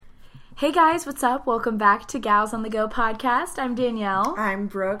Hey guys, what's up? Welcome back to Gals on the Go podcast. I'm Danielle. I'm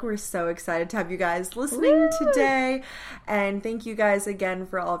Brooke. We're so excited to have you guys listening today. And thank you guys again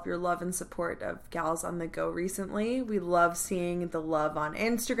for all of your love and support of Gals on the Go recently. We love seeing the love on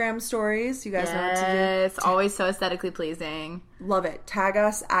Instagram stories. You guys know what to do. Yes, always so aesthetically pleasing. Love it. Tag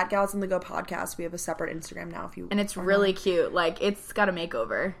us at Gals on the Go podcast. We have a separate Instagram now if you And it's really cute. Like, it's got a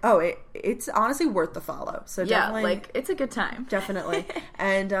makeover. Oh, it's honestly worth the follow. So definitely. Yeah, like, it's a good time. Definitely.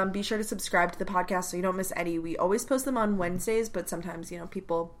 And be sure to subscribe to the podcast so you don't miss any. We always post them on Wednesdays, but sometimes,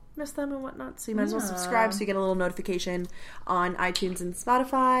 people miss them and whatnot. So you might as well subscribe so you get a little notification on iTunes and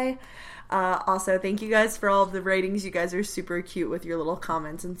Spotify. Also, thank you guys for all of the ratings. You guys are super cute with your little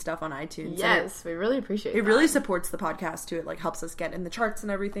comments and stuff on iTunes. Yes, we really appreciate it. It really supports the podcast, too. It, helps us get in the charts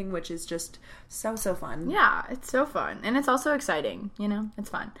and everything, which is just so fun. Yeah, it's so fun. And it's also exciting, It's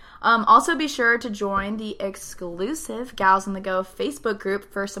fun. Also, be sure to join the exclusive Gals on the Go Facebook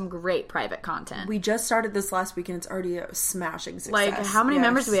group for some great private content. We just started this last week, and it's already a smashing success. Like, how many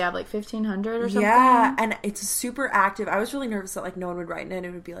members do we have? Like, 1,500 or something? Yeah, and it's super active. I was really nervous that, no one would write in, and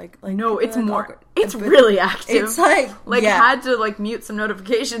it would be no, it's more. Awkward. It's really active. It's had to mute some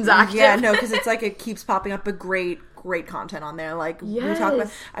notifications active. Yeah, no, because it's it keeps popping up, but great content on there. We talk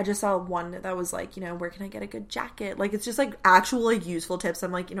about. I just saw one that was where can I get a good jacket? It's just actual useful tips.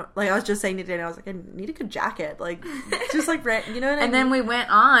 I'm I was just saying to Dana, I was I need a good jacket. Just what I mean? And then we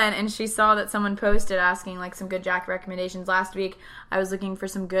went on, and she saw that someone posted asking some good jacket recommendations last week. I was looking for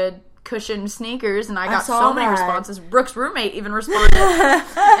some good cushioned sneakers, and I got so many responses. Brooke's roommate even responded.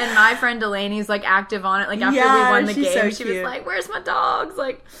 And my friend Delaney's active on it. After we won the game, she was like, "Where's my dogs?"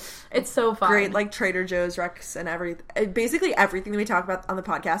 It's so fun. Great, Trader Joe's, Rex, and everything. Basically, everything that we talk about on the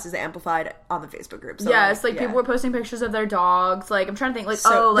podcast is amplified on the Facebook group. So, yes, people were posting pictures of their dogs. I'm trying to think,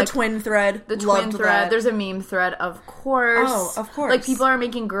 the twin thread. The twin thread. That. There's a meme thread, of course. Oh, of course. People are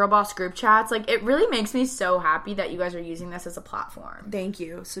making girl boss group chats. It really makes me so happy that you guys are using this as a platform. Thank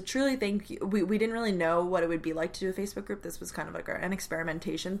you. So truly, thank you. We didn't really know what it would be like to do a Facebook group. This was kind of an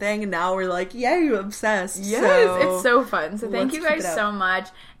experimentation thing, and now we're you're obsessed. Yes, it's so fun. So thank you guys so much.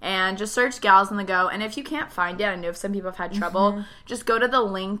 And just search Gals on the Go. And if you can't find it, I know some people have had trouble, just go to the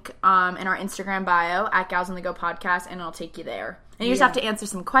link in our Instagram bio at Gals on the Go podcast, and it'll take you there. And you just have to answer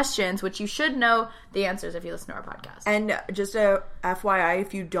some questions, which you should know the answers if you listen to our podcast. And just a FYI,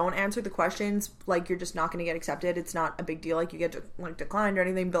 if you don't answer the questions, you're just not going to get accepted. It's not a big deal. You get declined or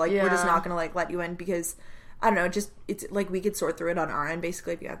anything, but we're just not going to let you in because I don't know, it's we could sort through it on our end.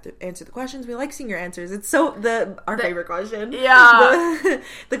 Basically, if you have to answer the questions, we like seeing your answers. It's our favorite question. Yeah.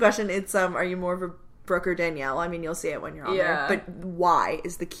 The question, it's, are you more of a Brooke or Danielle? I mean, you'll see it when you're on there. But why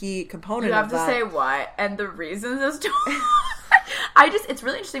is the key component of that. You have to say why and the reasons as to it's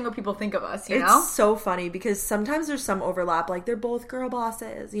really interesting what people think of us, It's so funny because sometimes there's some overlap, they're both girl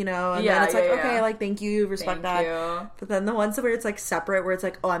bosses, and then it's okay, thank you, respect that. But then the ones where it's separate, where it's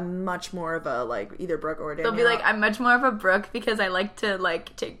I'm much more of a either Brooke or Danielle. They'll be I'm much more of a Brooke because I like to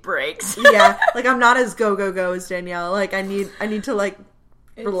take breaks. Yeah, I'm not as go as Danielle. I need to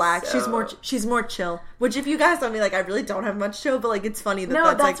relax. She's more chill. Which, if you guys know me, I really don't have much chill, but it's funny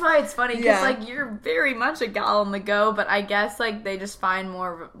that that's why it's funny because you're very much a gal on the go, but I guess they just find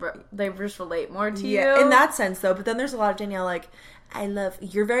more, they just relate more to you. Yeah, in that sense though. But then there's a lot of Danielle I love,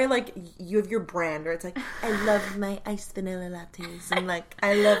 you're very you have your brand, or it's I love my iced vanilla lattes, and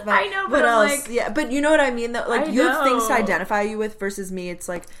I love my, I know, but what else? Yeah, but you know what I mean, though? You have things to identify you with versus me. It's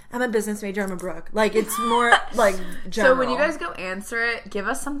I'm a business major, I'm a Brooke. It's more, general. So when you guys go answer it, give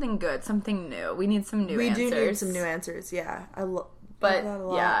us something good, something new. We need some new answers. We do need some new answers, yeah. But,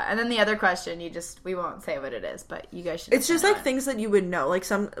 yeah, and then the other question, we won't say what it is, but you guys should. It's just, things that you would know.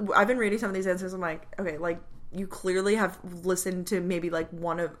 I've been reading some of these answers, I'm okay, you clearly have listened to maybe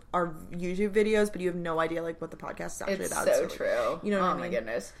one of our YouTube videos, but you have no idea what the podcast is actually about. It's so true. You know what I mean? Oh my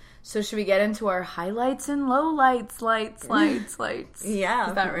goodness. So should we get into our highlights and lowlights, lights? Yeah.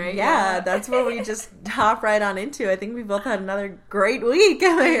 Is that right? Yeah, that's what we just hop right on into. I think we both had another great week,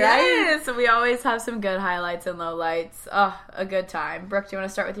 am I right? Yes, so we always have some good highlights and lowlights. Oh, a good time. Brooke, do you want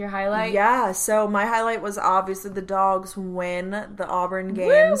to start with your highlight? Yeah, so my highlight was obviously the Dogs win the Auburn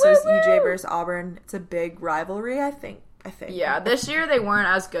game. So it's UJ versus Auburn. It's a big rivalry, I think. Yeah, this year they weren't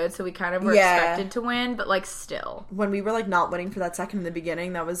as good, so we kind of were expected to win, but still. When we were not winning for that second in the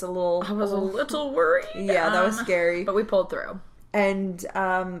beginning, that was a little... I was a little worried. Yeah, that was scary. But we pulled through. And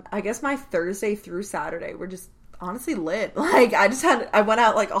I guess my Thursday through Saturday were just honestly lit. I went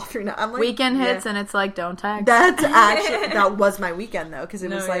out all through night. I'm weekend hits and it's don't text. That's actually, that was my weekend though, because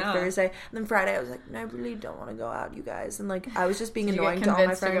it was Thursday. And then Friday I was I really don't want to go out, you guys. And I was just being annoying to all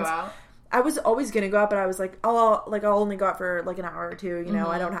my friends. To go out? I was always gonna go out, but I was like, I'll only go out for like an hour or two, you know,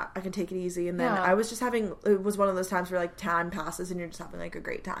 I can take it easy. And then I was just it was one of those times where like time passes and you're just having like a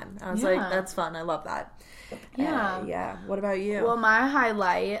great time. I was like, that's fun. I love that. Yeah. What about you? Well, my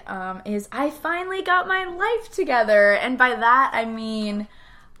highlight is I finally got my life together. And by that, I mean,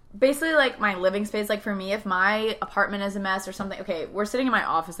 basically, like, my living space. Like, for me, if my apartment is a mess or something, okay, we're sitting in my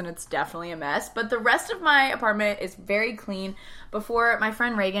office and it's definitely a mess, but the rest of my apartment is very clean. Before, my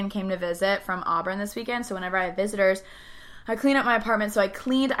friend Reagan came to visit from Auburn this weekend, so whenever I have visitors, I clean up my apartment. So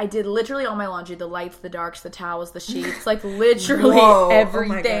I did literally all my laundry, the lights, the darks, the towels, the sheets, like literally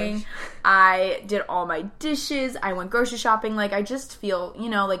everything. Oh, I did all my dishes. I went grocery shopping. Like, I just feel, you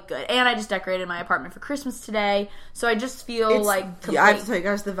know, like, good. And I just decorated my apartment for Christmas today. So I just feel like complete. Yeah, I have to tell you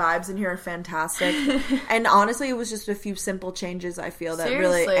guys, the vibes in here are fantastic. And honestly, it was just a few simple changes, I feel, that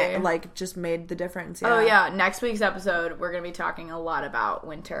really, like, just made the difference. Yeah. Oh, yeah. Next week's episode, we're going to be talking a lot about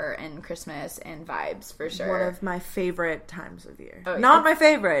winter and Christmas and vibes, for sure. One of my favorite times of year. Oh, not my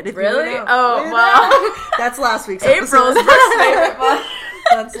favorite. If really? Well. That's last week's episode. April's first favorite month.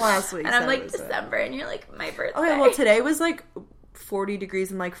 That's last week's And I'm like, episode. December, and you're like, my birthday. Okay, well, today was like 40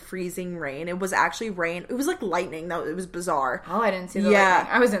 degrees and like freezing rain. It was actually rain. It was like lightning. It was bizarre. Oh, I didn't see the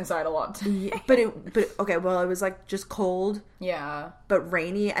lightning. I was inside a lot too. Yeah, but okay, well, it was like just cold. Yeah. But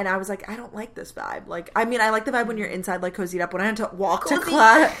rainy, and I was like, I don't like this vibe. Like, I mean, I like the vibe when you're inside, like, cozied up. When I had to walk to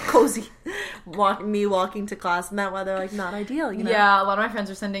class, walking to class in that weather, like, not ideal, you know? Yeah, a lot of my friends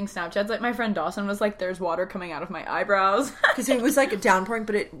were sending Snapchats. Like, my friend Dawson was like, there's water coming out of my eyebrows. Because it was, like, downpouring,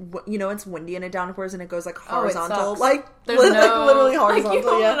 but it's windy and it downpours, and it goes, like, horizontal. Like, there's literally horizontal. Like, you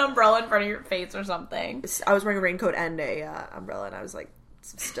hold an umbrella in front of your face or something. I was wearing a raincoat and a umbrella, and I was, like,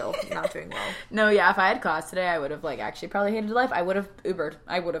 still not doing well. No, yeah, if I had class today, I would have, like, actually probably hated life. I would have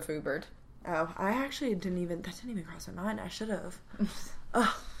Ubered. Oh, I actually that didn't even cross my mind. I should have.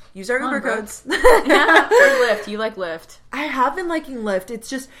 Use our Uber codes. Yeah, or Lyft. You like Lyft. I have been liking Lyft.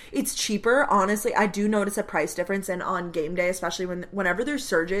 It's cheaper. Honestly, I do notice a price difference, and on game day, especially whenever there's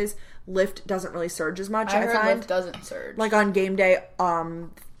surges, Lyft doesn't really surge as much. I find Lyft doesn't surge. Like on game day,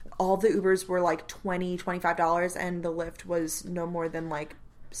 all the Ubers were like $20, $25, and the Lyft was no more than like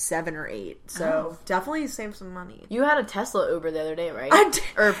 $7 or $8. So definitely save some money. You had a Tesla Uber the other day, right? I did.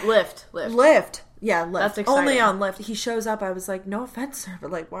 Or Lyft. Yeah, Lyft. That's exciting. Only on Lyft. He shows up. I was like, no offense, sir, but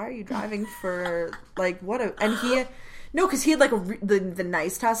like, why are you driving for like what? And he, no, because he had like the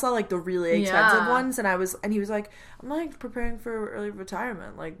nice Tesla, like the really expensive ones, and he was like, I'm like preparing for early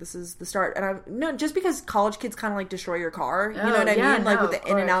retirement. Like this is the start. And just because college kids kind of like destroy your car, you know what I mean? Like with the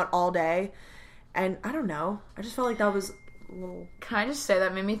in and out all day. And I don't know. I just felt like that was. Can I just say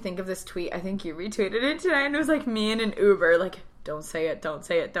that made me think of this tweet? I think you retweeted it today, and it was like me in an Uber, like, don't say it, don't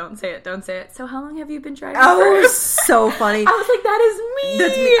say it, don't say it, don't say it. So how long have you been driving? Oh, so funny. I was like, that is me.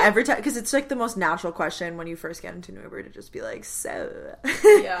 That's me every time, because it's like the most natural question when you first get into an Uber to just be like, so.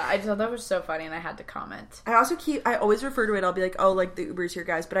 Yeah, I just thought that was so funny, and I had to comment. I always refer to it, I'll be like, oh, like the Uber's here,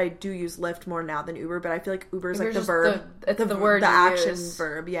 guys, but I do use Lyft more now than Uber, but I feel like Uber's like the verb. It's the word, the action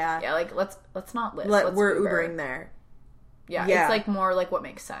verb, yeah. Yeah, like, let's not Lyft. We're Ubering there. Yeah, it's like more like what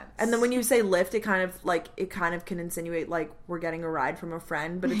makes sense. And then when you say Lyft, it kind of can insinuate like we're getting a ride from a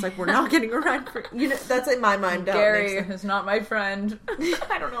friend, but it's like we're not getting a ride from, you know, that's in my mind. Gary is not my friend.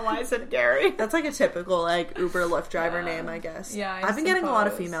 I don't know why I said Gary. That's like a typical like Uber Lyft driver name, I guess. Yeah, I've been getting a lot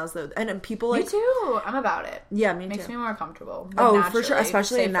of females though, and people like me too. I'm about it. Yeah, me too. Makes me more comfortable. For sure,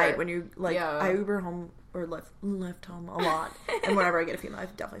 especially at night when you like I Uber home or Lyft home a lot, and whenever I get a female, I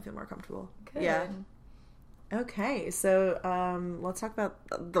definitely feel more comfortable. Good. Yeah. Okay, so let's talk about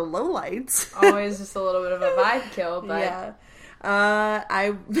the lowlights. Always just a little bit of a vibe kill, but yeah.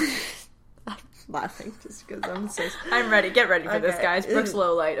 I'm laughing just because I'm ready. Get ready for this, guys. Brooke's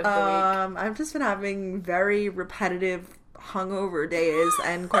lowlight of the week. I've just been having very repetitive hungover days,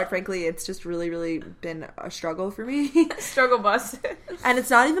 and quite frankly, it's just really, really been a struggle for me. Struggle bus. And it's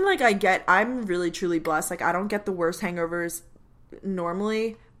not even like I'm really, truly blessed. Like, I don't get the worst hangovers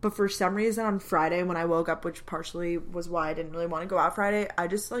normally. But for some reason on Friday when I woke up, which partially was why I didn't really want to go out Friday, I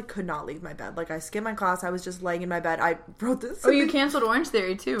just like could not leave my bed. Like I skipped my class. I was just laying in my bed. I wrote this. Oh, you canceled Orange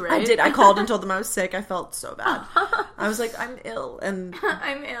Theory too, right? I did. I called and told them I was sick. I felt so bad. I was like, I'm ill. And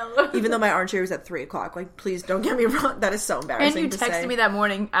I'm ill. Even though my Orange Theory was at 3:00. Like, please don't get me wrong. That is so embarrassing to say. And you texted me that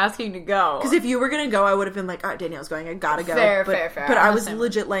morning asking to go. Because if you were going to go, I would have been like, all right, Danielle's going. I gotta go. Fair. But I was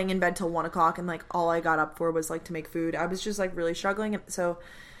legit laying in bed till 1:00 and like all I got up for was like to make food. I was just like really struggling. And so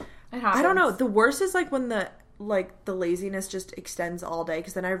I don't know. The worst is like when like the laziness just extends all day,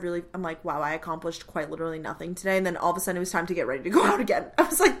 because then I'm like, wow, I accomplished quite literally nothing today, and then all of a sudden it was time to get ready to go out again. I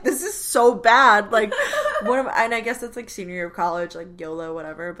was like, this is so bad. Like, and I guess it's like senior year of college, like YOLO,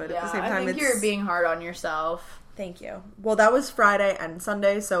 whatever. But at the same time, I think you're being hard on yourself. Thank you. Well, that was Friday and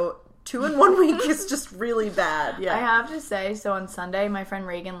Sunday, so 2 in 1 week is just really bad. Yeah, I have to say, so on Sunday, my friend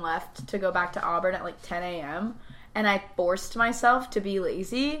Reagan left to go back to Auburn at like 10 a.m. and I forced myself to be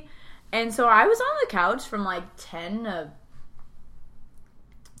lazy. And so I was on the couch from like 10 to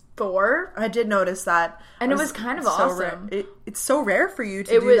 4. I did notice that. And it was kind of awesome. It's so rare for you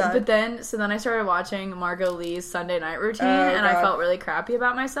to do that. But then I started watching Margot Lee's Sunday night routine, and I felt really crappy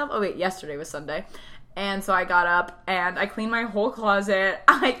about myself. Oh, wait, yesterday was Sunday. And so I got up, and I cleaned my whole closet.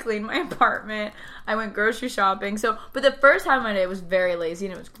 I cleaned my apartment. I went grocery shopping. But the first half of my day was very lazy,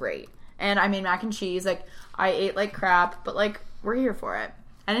 and it was great. And I made mac and cheese. Like, I ate like crap, but like, we're here for it.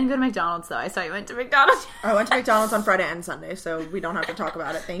 I didn't go to McDonald's, though. I saw you went to McDonald's. I went to McDonald's on Friday and Sunday, so we don't have to talk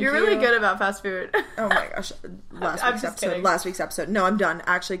about it. Thank you. You're really good about fast food. Oh my gosh. Last week's episode. No, I'm done,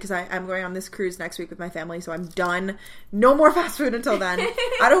 actually, because I'm going on this cruise next week with my family, so I'm done. No more fast food until then.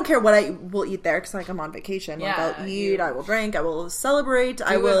 I don't care what I will eat there, because like, I'm on vacation. Like, I'll eat, I will drink, I will celebrate,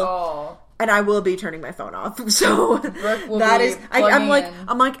 I will... it all. And I will be turning my phone off. So that is... I'm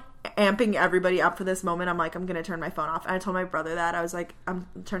like amping everybody up for this moment. I'm like, I'm gonna turn my phone off. And I told my brother that. I was like, I'm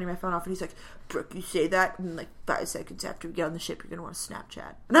turning my phone off, and he's like, Brooke, you say that, and like 5 seconds after we get on the ship, you're gonna want to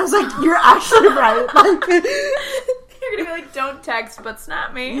Snapchat. And I was like, you're actually right. Like, you're gonna be like, don't text, but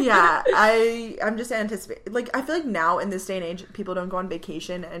snap me. Yeah, I'm just anticipating. Like, I feel like now in this day and age, people don't go on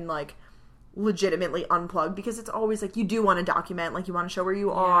vacation and like legitimately unplug, because it's always like, you do want to document, like, you want to show where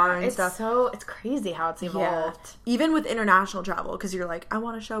you are and stuff. So it's crazy how it's evolved. Even with international travel, because you're like, I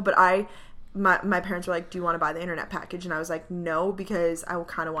want to show, but my parents were like, do you want to buy the internet package? And I was like, no, because I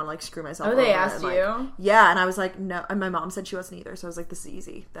kind of want to like screw myself over. They asked you? Yeah, and I was like, no. And my mom said she wasn't either, so I was like, this is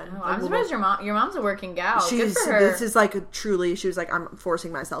easy. Then I'm surprised your mom's a working gal. Good for her. This is like truly, she was like, I'm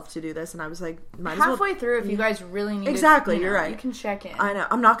forcing myself to do this, and I was like, halfway through, if you guys really need exactly, you're right. You can check in. I know.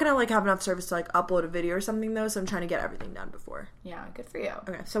 I'm not gonna like have enough service to like upload a video or something though, so I'm trying to get everything done before. Yeah, good for you.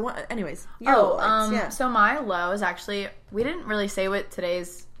 Okay, so anyways, so my low is actually, we didn't really say what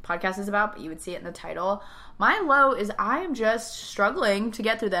today's podcast is about, but you would see it in the title. My low is I am just struggling to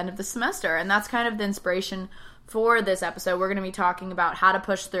get through the end of the semester, and that's kind of the inspiration for this episode. We're going to be talking about how to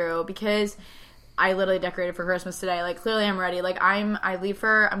push through, because I literally decorated for Christmas today. Like, clearly I'm ready. Like, I'm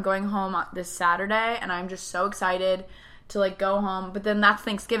going home this Saturday, and I'm just so excited to like go home, but then that's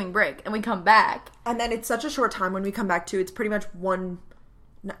Thanksgiving break, and we come back, and then it's such a short time when we come back too. It's pretty much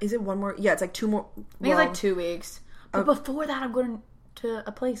is it one more? Yeah, it's like 2 more. Maybe like 2 weeks. But before that, I'm going to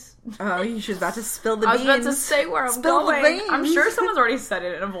a place. Oh, you should about to spill the beans. I was about to say where I'm going. I'm sure someone's already said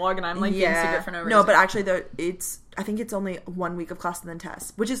it in a vlog, and I'm like being secret for no reason. No, but actually, I think it's only 1 week of class and then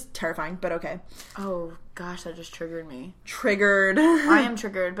tests, which is terrifying, but okay. Oh gosh, that just triggered me. I am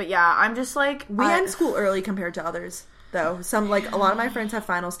triggered, but yeah, I'm just like, we end school early compared to others, though. Some like a lot of my friends have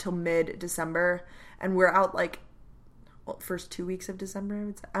finals till mid-December, and we're out like first 2 weeks of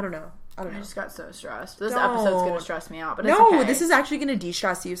December. I don't know. I just got so stressed. This episode's going to stress me out, but it's okay. This is actually going to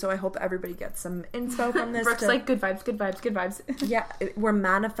de-stress you, so I hope everybody gets some inspo from this. Brooke's like, good vibes, good vibes, good vibes. Yeah, we're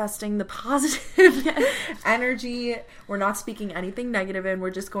manifesting the positive energy. We're not speaking anything negative, and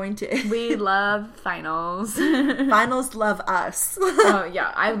we're just going to... We love finals. Finals love us. Oh,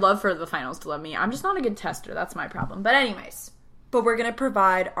 yeah. I love for the finals to love me. I'm just not a good tester. That's my problem. But anyways. But we're going to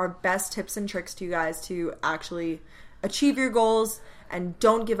provide our best tips and tricks to you guys to actually achieve your goals. And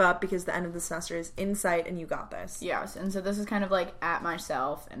don't give up, because the end of the semester is in sight, and you got this. Yes, and so this is kind of like at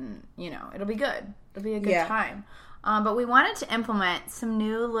myself, and, it'll be good. It'll be a good time. But we wanted to implement some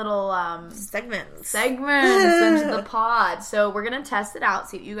new little segments into the pod. So we're going to test it out,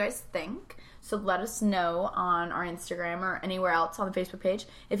 see what you guys think. So let us know on our Instagram or anywhere else on the Facebook page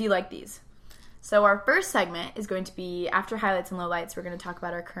if you like these. So our first segment is going to be, after highlights and lowlights, we're going to talk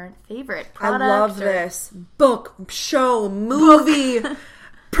about our current favorite product. I love this. Book, show, movie,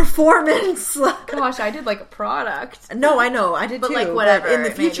 performance. Gosh, I did like a product. No, I know. I did but too. Like whatever. But in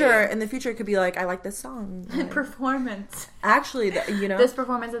the future, it could be like, I like this song. Performance. Actually, this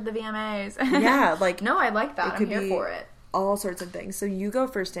performance at the VMAs. Yeah, like. No, I like that. I'm here for it. All sorts of things. So you go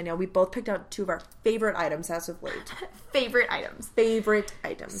first, Danielle. We both picked out 2 of our favorite items as of late. Favorite items.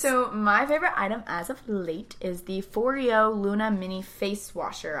 So my favorite item as of late is the Foreo Luna Mini Face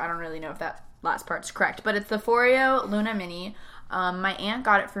Washer. I don't really know if that last part's correct, but it's the Foreo Luna Mini. My aunt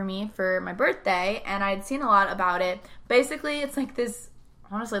got it for me for my birthday, and I'd seen a lot about it. Basically, it's like this,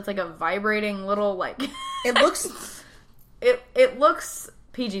 honestly, it's like a vibrating little, like... It looks... It looks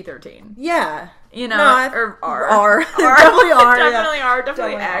PG-13. Yeah. You know, no, or R. R. Definitely R. Definitely yeah. R.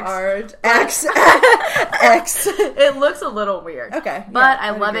 Definitely X. R. X. X. It looks a little weird. Okay. But I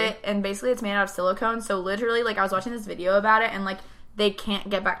love it. And basically it's made out of silicone. So literally, like, I was watching this video about it and, like, they can't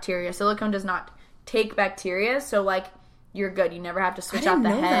get bacteria. Silicone does not take bacteria. So, like, you're good. You never have to switch out the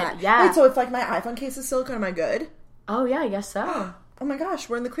head. That. Yeah. Wait, so if, like, my iPhone case is silicone, am I good? Oh, yeah, I guess so. Oh my gosh,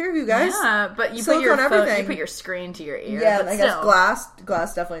 we're in the Clearview, guys. Yeah, but you silicone put your everything. You put your screen to your ear. Yeah, but I still. guess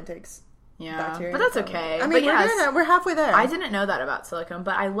glass definitely takes bacteria. But that's okay. I mean, but we're halfway there. I didn't know that about silicone,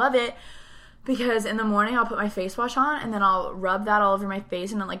 but I love it because in the morning I'll put my face wash on and then I'll rub that all over my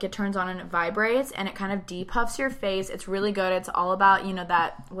face and then, like, it turns on and it vibrates and it kind of depuffs your face. It's really good. It's all about, you know,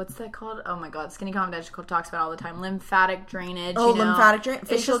 that, what's that called? Oh my god, Skinny Confidential talks about it all the time. Lymphatic drainage. Oh, you know? lymphatic drainage.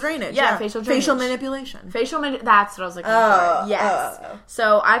 Facial drainage. Yeah, facial drainage. Facial manipulation. That's what I was looking for. Yes.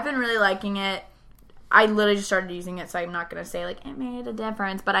 So I've been really liking it. I literally just started using it, so I'm not going to say, like, it made a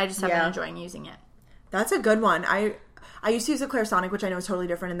difference, but I just have been enjoying using it. That's a good one. I used to use a Clarisonic, which I know is totally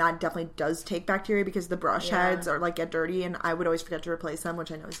different, and that definitely does take bacteria because the brush heads are, like, get dirty, and I would always forget to replace them, which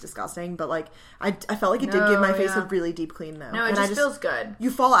I know is disgusting, but, like, I felt like it did give my face a really deep clean, though. No, it just feels good.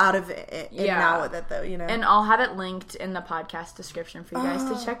 You fall out of it now with it, though, you know? And I'll have it linked in the podcast description for you guys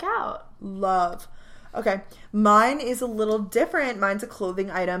to check out. Love. Okay, mine is a little different. Mine's a clothing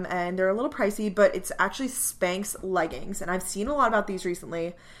item, and they're a little pricey, but it's actually Spanx leggings, and I've seen a lot about these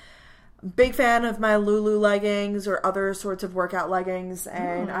recently. Big fan of my Lulu leggings or other sorts of workout leggings,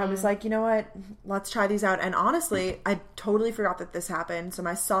 and I was like, you know what, let's try these out. And honestly, I totally forgot that this happened. So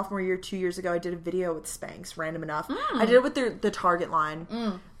my sophomore year, 2 years ago, I did a video with Spanx, random enough. I did it with the Target line.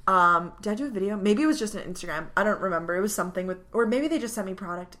 Did I do a video? Maybe it was just an Instagram. I don't remember. It was something with, or maybe they just sent me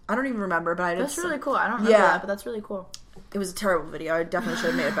product. I don't even remember, but I did. That's really cool. I don't remember that, but that's really cool. It was a terrible video. I definitely should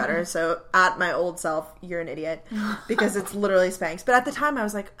have made it better. So, at my old self, you're an idiot. Because it's literally Spanx. But at the time, I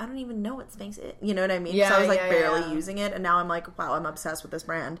was like, I don't even know what Spanx is. You know what I mean? Yeah, so I was, like, barely using it. And now I'm like, wow, I'm obsessed with this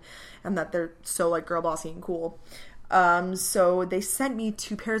brand. And that they're so, like, girl bossy and cool. So, they sent me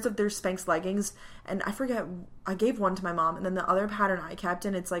 2 pairs of their Spanx leggings. And I forget, I gave one to my mom. And then the other pattern I kept.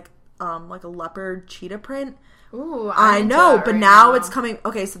 And it's, like a leopard cheetah print. Ooh, I know, but now it's coming.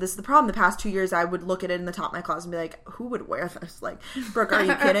 Okay, so this is the problem. The past 2 years, I would look at it in the top of my closet and be like, who would wear this? Like, Brooke, are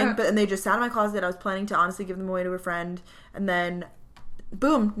you kidding? And they just sat in my closet. I was planning to honestly give them away to a friend. And then,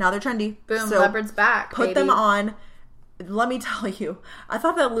 boom, now they're trendy. Boom, so leopard's back, Put them on. Let me tell you, I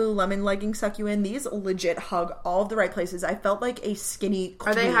thought that Lululemon leggings suck you in. These legit hug all of the right places. I felt like a skinny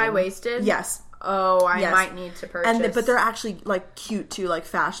queen. Are they high-waisted? Yes. Oh, I might need to purchase. But they're actually, like, cute, too, like,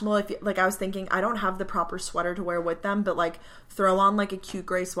 fashionable. Like, I was thinking, I don't have the proper sweater to wear with them, but, like, throw on, like, a cute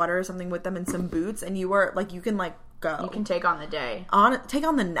gray sweater or something with them and some boots, and you are, like, you can, like, go. You can take on the day. Take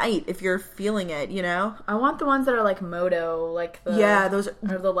on the night if you're feeling it, you know? I want the ones that are, like, moto, like the... Yeah, those...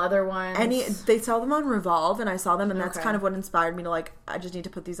 Or the leather ones. They sell them on Revolve, and I saw them, and that's kind of what inspired me to, like, I just need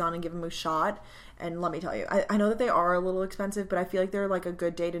to put these on and give them a shot. And let me tell you, I know that they are a little expensive, but I feel like they're, like, a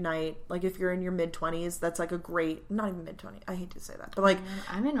good day to night. Like, if you're in your mid-20s, that's, like, a great... Not even mid-20s. I hate to say that. But, like...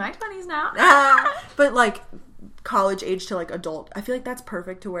 I'm in my 20s now. But, like, college age to, like, adult. I feel like that's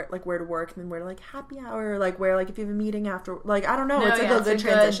perfect to wear, like, wear to work and then wear to, like, happy hour. Like, wear, like, if you have a meeting after... Like, I don't know. It's, like, a good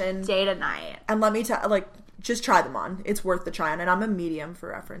transition. Good day to night. And let me tell... Like, just try them on. It's worth the try on. And I'm a medium for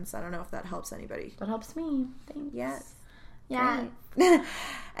reference. I don't know if that helps anybody. That helps me. Thanks. Yes. Yeah.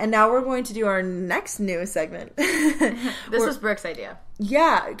 And now we're going to do our next new segment. This was Brooke's idea.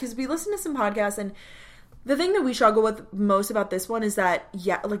 Yeah, because we listened to some podcasts, and the thing that we struggle with most about this one is that,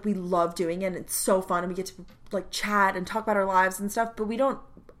 yeah, like, we love doing it, and it's so fun, and we get to, like, chat and talk about our lives and stuff, but we don't,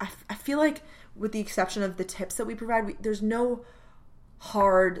 I feel like, with the exception of the tips that we provide, there's no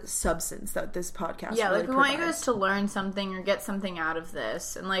hard substance that this podcast really like, we provides. want you guys to learn something or get something out of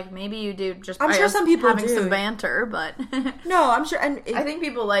this, and, like, maybe you do just I'm sure some people having do. some banter, but no, I'm sure, and I think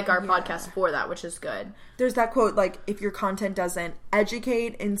people like our podcast for that, which is good. There's that quote, like, if your content doesn't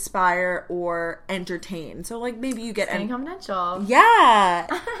educate, inspire, or entertain, so, like, maybe you get confidential. Yeah.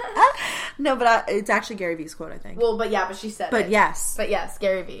 No, but it's actually Gary Vee's quote, I think. Well, but she said but it. yes,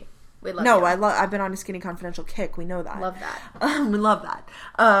 Gary Vee. We love no, you. I've been on a Skinny Confidential kick. We know that. Love that. We love that.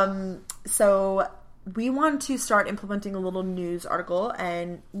 So we want to start implementing a little news article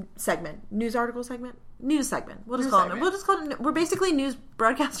and segment. News article segment? News segment. We'll just call it. We'll just call it. We're basically news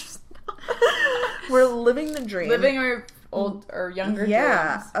broadcasters. We're living the dream. Living our old or younger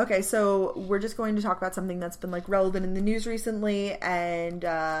dreams. Okay, so we're just going to talk about something that's been, like, relevant in the news recently and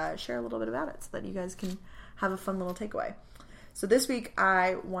share a little bit about it so that you guys can have a fun little takeaway. So this week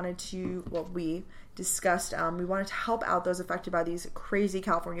we discussed, we wanted to help out those affected by these crazy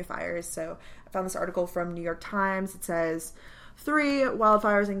California fires. So I found this article from New York Times. It says, 3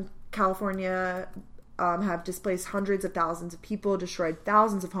 wildfires in California have displaced hundreds of thousands of people, destroyed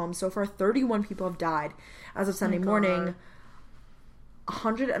thousands of homes. So far, 31 people have died. As of Sunday morning,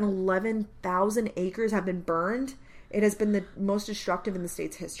 111,000 acres have been burned. It has been the most destructive in the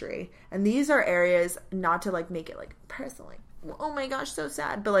state's history. And these are areas, not to, like, make it, like, personally, oh my gosh, so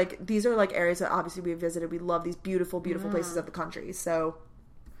sad. But, like, these are, like, areas that obviously we've visited. We love these beautiful, beautiful places of the country. So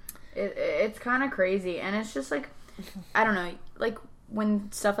it's kind of crazy. And it's just, like, I don't know, like,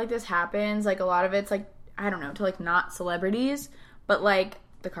 when stuff like this happens, like, a lot of it's, like, I don't know, to, like, not celebrities, but, like,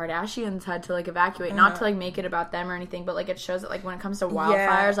 the Kardashians had to, like, evacuate. Not to, like, make it about them or anything, but, like, it shows that, like, when it comes to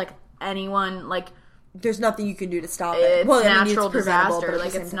wildfires, like, anyone, like, there's nothing you can do to stop it. It's natural disaster.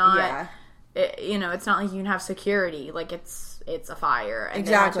 Like, it's not, you know, it's not like you can have security. Like, it's a fire. And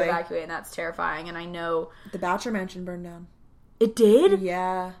they have to evacuate, and that's terrifying. And I know... The Bachelor Mansion burned down. It did?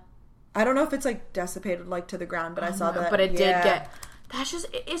 Yeah. I don't know if it's, like, dissipated, like, to the ground, but I saw that. But it did get...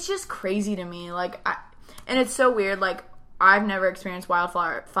 It's just crazy to me. Like, and it's so weird. Like, I've never experienced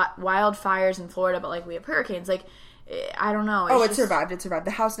wildfires in Florida, but, like, we have hurricanes. Like, I don't know. It survived. It survived.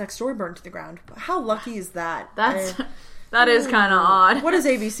 The house next door burned to the ground. How lucky is that? That is kind of odd. What is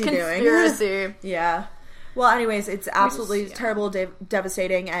ABC doing? Conspiracy. Yeah. Well, anyways, it's absolutely terrible,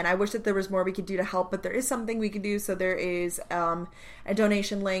 devastating, and I wish that there was more we could do to help, but there is something we could do. So there is a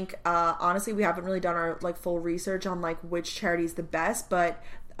donation link. Honestly, we haven't really done our, like, full research on, like, which charity is the best, but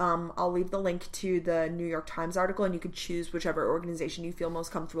I'll leave the link to the New York Times article, and you could choose whichever organization you feel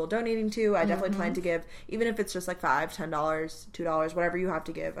most comfortable donating to. I definitely plan to give, even if it's just like $5, $10, $2, whatever you have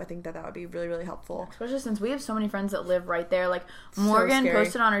to give. I think that would be really, really helpful. Especially since we have so many friends that live right there. Like, Morgan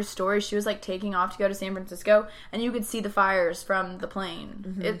posted on her story, she was, like, taking off to go to San Francisco, and you could see the fires from the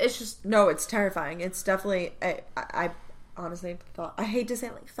plane. It's just... No, it's terrifying. It's definitely... I honestly I hate to say,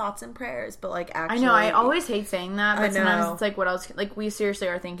 like, thoughts and prayers, but, like, actually... I know, I always hate saying that, but sometimes it's like, what else... Like, we seriously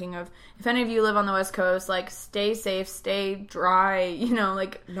are thinking of, if any of you live on the West Coast, like, stay safe, stay dry, you know,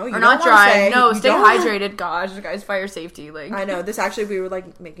 like... No, you or don't not dry, no, stay don't. hydrated, gosh, guys, fire safety, like... I know, this actually, we were,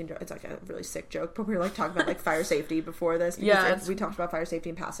 like, making... It's, like, a really sick joke, but we were, like, talking about, like, fire safety before this. Yeah. Like, we talked about fire safety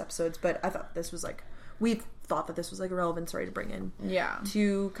in past episodes, but I thought this was, like... We thought that this was, like, a relevant story to bring in. Yeah.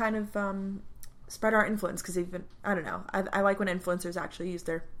 To kind of, spread our influence, because even, I don't know, I like when influencers actually use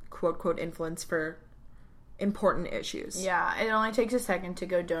their quote influence for important issues. Yeah, it only takes a second to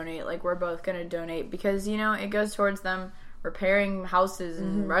go donate. Like, we're both gonna donate because, you know, it goes towards them repairing houses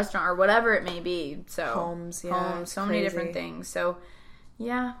and restaurant or whatever it may be. So homes, so many different things. So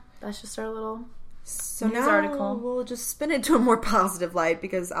yeah, that's just our little news now article. We'll just spin it to a more positive light,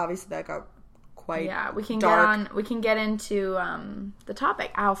 because obviously that got quite we can dark. we can get into the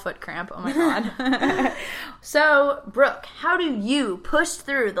topic. Ow, foot cramp. Oh my god. So, Brooke, how do you push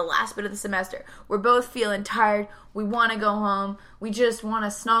through the last bit of the semester? We're both feeling tired. We want to go home. We just want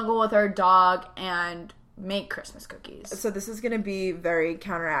to snuggle with our dog and make Christmas cookies. So this is going to be very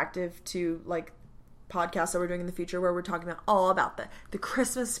counteractive to, like, podcasts that we're doing in the future, where we're talking all about the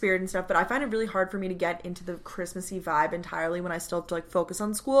Christmas spirit and stuff, but I find it really hard for me to get into the Christmassy vibe entirely when I still have to, like, focus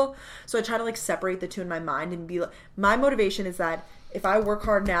on school. So I try to, like, separate the two in my mind and be like, my motivation is that if I work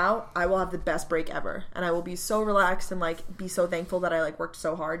hard now, I will have the best break ever, and I will be so relaxed and, like, be so thankful that I, like, worked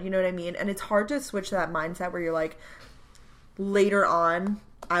so hard, you know what I mean? And it's hard to switch that mindset where you're like, later on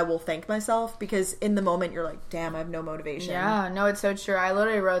I will thank myself, because in the moment you're like, damn, I have no motivation. Yeah, no, it's so true. I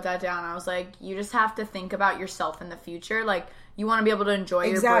literally wrote that down. I was like, you just have to think about yourself in the future. Like, you want to be able to enjoy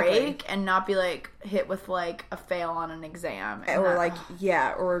your break and not be, like, hit with, like, a fail on an exam. Or, like,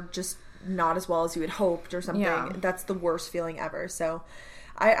 or just not as well as you had hoped or something. Yeah. That's the worst feeling ever. So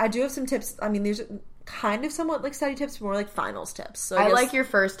I do have some tips. I mean, there's kind of somewhat like study tips, but more like finals tips. So I like your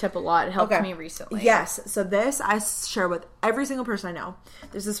first tip a lot. It helped me recently. Yes. So this I share with every single person I know.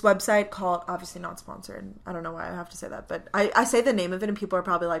 There's this website called, obviously not sponsored, I don't know why I have to say that, but I say the name of it and people are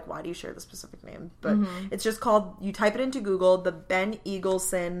probably like, why do you share the specific name? But it's just called, you type it into Google, the Ben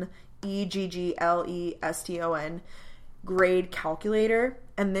Eagleson, EGGLESTON grade calculator.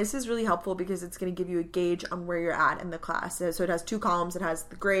 And this is really helpful because it's going to give you a gauge on where you're at in the class. So it has two columns. It has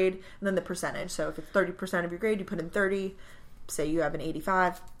the grade and then the percentage. So if it's 30% of your grade, you put in 30. Say you have an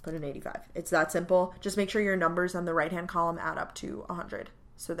 85, put in 85. It's that simple. Just make sure your numbers on the right-hand column add up to 100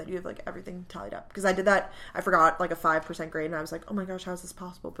 so that you have, like, everything tallied up. Because I did that. I forgot, like, a 5% grade, and I was like, oh my gosh, how is this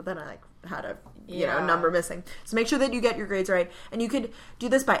possible? But then I, like, had a, you know, number missing. So make sure that you get your grades right. And you could do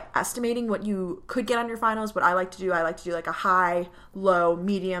this by estimating what you could get on your finals. What I like to do, like, a high, low,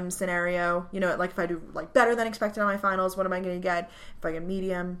 medium scenario. You know, like, if I do, like, better than expected on my finals, what am I going to get? If I get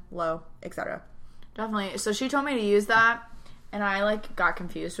medium, low, etc. Definitely. So she told me to use that. and I like got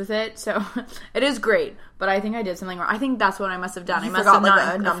confused with it. So it is great, but I think I did something wrong. I think that's what I must have done. I must have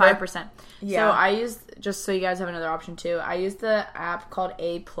not the 5%. Yeah. So I used, just so you guys have another option too, I used the app called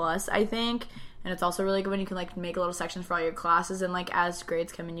A+, I think. And it's also really good when you can, like, make little sections for all your classes. And, like, as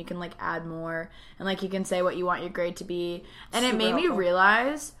grades come in, you can, like, add more. And, like, you can say what you want your grade to be. And it made me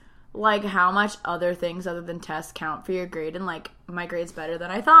realize, like, how much other things other than tests count for your grade. And, like, my grade's better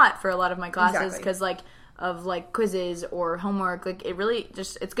than I thought for a lot of my classes. Because, like, of, like, quizzes or homework. Like, it really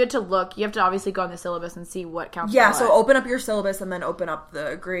just, it's good to look. You have to obviously go on the syllabus and see what counts for what. So open up your syllabus and then open up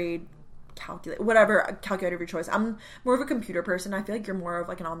the grade calculator of your choice. I'm more of a computer person. I feel like you're more of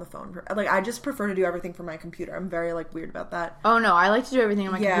like an on the phone like I just prefer to do everything from my computer. I'm very like weird about that. Oh no, I like to do everything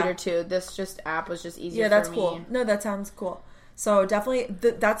on my computer too. This just app was just easier for me. That's cool. No, that sounds cool. So definitely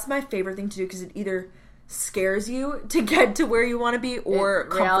that's my favorite thing to do, because it either scares you to get to where you want to be or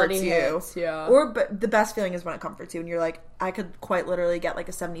comforts you. But the best feeling is when it comforts you and you're like, I could quite literally get like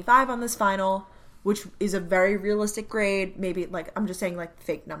a 75 on this final, which is a very realistic grade. Maybe, like, I'm just saying, like,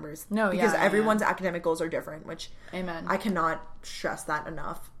 fake numbers. Because everyone's academic goals are different, which Amen. I cannot stress that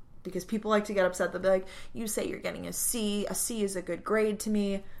enough. Because people like to get upset. They'll be like, you say you're getting a C. A C is a good grade to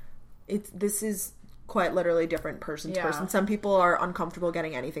me. This is quite literally different person to person. Some people are uncomfortable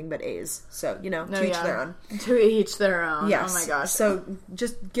getting anything but A's. So, to each their own. To each their own. Yes. Oh, my gosh. So,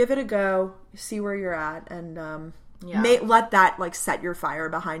 just give it a go. See where you're at. And, let that like set your fire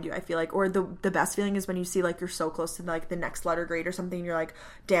behind you, I feel like. Or the best feeling is when you see like you're so close to like the next letter grade or something, and you're like,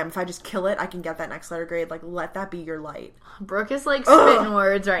 damn, if I just kill it, I can get that next letter grade. Like, let that be your light. Brooke is like spitting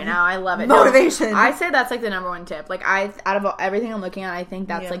words right now. I love it. Motivation. No, I say that's like the number one tip. Like, out of everything I'm looking at, I think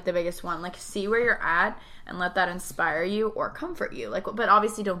that's like the biggest one. Like, see where you're at and let that inspire you or comfort you. Like, but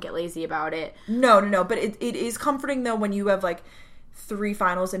obviously don't get lazy about it. No. But it is comforting though when you have like 3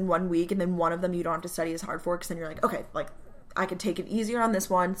 finals in 1 week, and then one of them you don't have to study as hard for, because then you're like, okay, like I could take it easier on this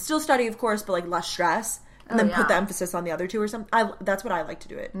one, still study of course, but like less stress, and then put the emphasis on the other 2 or something. That's what I like to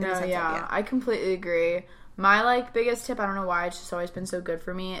do it. I completely agree. My like biggest tip, I don't know why it's just always been so good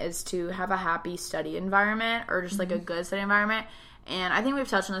for me, is to have a happy study environment, or just like a good study environment. And I think we've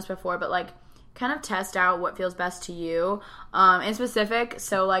touched on this before, but like kind of test out what feels best to you in specific.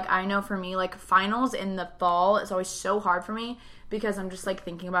 So like I know for me, like finals in the fall is always so hard for me, because I'm just like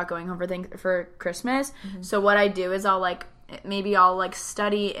thinking about going home for Christmas. So what I do is I'll like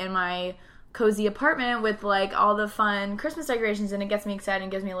study in my cozy apartment with like all the fun Christmas decorations, and it gets me excited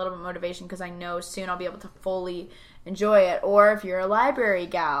and gives me a little bit of motivation, because I know soon I'll be able to fully enjoy it. Or if you're a library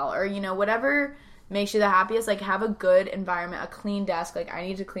gal, or whatever makes you the happiest, like have a good environment, a clean desk. Like I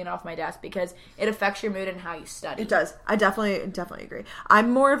need to clean off my desk because it affects your mood and how you study. It does. I definitely agree.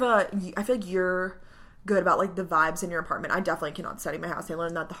 I'm more of I feel like you're good about like the vibes in your apartment. I definitely cannot study in my house. I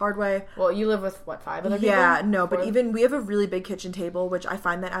learned that the hard way. Well, you live with what, 5 other people? Yeah, no, but even we have a really big kitchen table, which I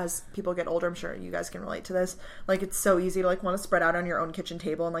find that as people get older, I'm sure you guys can relate to this. Like it's so easy to like want to spread out on your own kitchen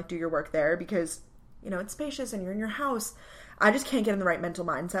table and like do your work there, because it's spacious and you're in your house. I just can't get in the right mental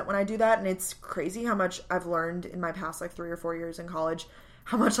mindset when I do that, and it's crazy how much I've learned in my past like 3 or 4 years in college,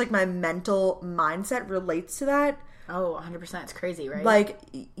 how much like my mental mindset relates to that. Oh, 100%. It's crazy, right? Like,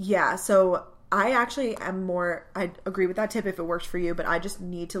 yeah, so I actually am I agree with that tip if it works for you, but I just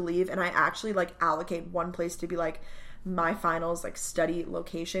need to leave, and I actually like allocate one place to be like my finals like study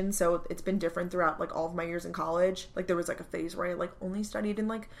location. So it's been different throughout like all of my years in college. Like there was like a phase where I like only studied in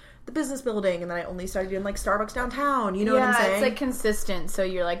like the business building, and then I only studied in like Starbucks downtown. You know what I'm saying? It's like consistent. So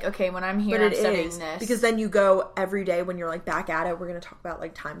you're like, okay, when I'm here, I'm studying this. Because then you go every day when you're like back at it. We're going to talk about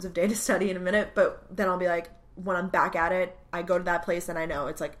like times of day to study in a minute, but then I'll be like, when I'm back at it, I go to that place and I know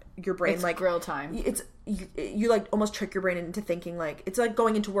it's like your brain, it's like grill time. It's you like almost trick your brain into thinking like it's like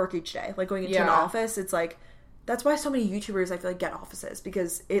going into work each day, like going into an office. It's like, that's why so many YouTubers I feel like get offices,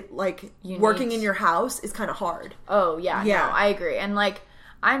 because it like working in your house is kind of hard. Oh yeah, no, I agree. And like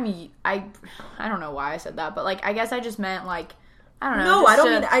I don't know why I said that, but like I guess I just meant like I don't know. No, I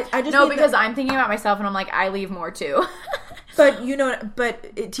don't mean I just no, because I'm thinking about myself and I'm like I leave more too. But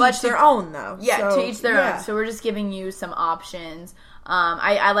to each their own though. Yeah, so, to each their own. So we're just giving you some options.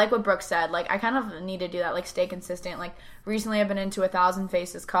 I like what Brooke said. Like I kind of need to do that. Like stay consistent. Like recently I've been into 1,000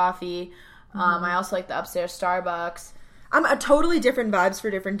 Faces coffee. I also like the upstairs Starbucks. I'm a totally different vibes for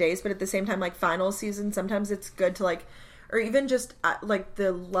different days, but at the same time, like final season, sometimes it's good to like, or even just like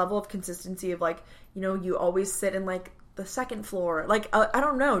the level of consistency of like, you always sit in like the second floor. Like, I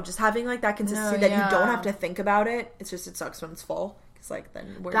don't know, just having like that consistency that you don't have to think about it. It's just, it sucks when it's full. It's like,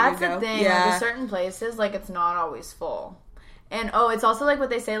 then where do you go? That's the thing. Yeah. Like, there's certain places, like, it's not always full. And it's also like what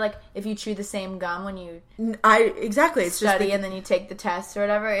they say, like if you chew the same gum when you exactly it's study just and then you take the test or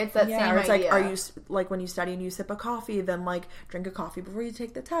whatever. It's that same it's idea. Like, are you like when you study and you sip a coffee, then like drink a coffee before you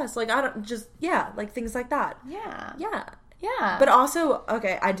take the test? Like I don't just like things like that. Yeah. But also,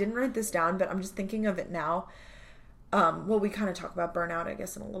 okay, I didn't write this down, but I'm just thinking of it now. Well, we kind of talk about burnout, I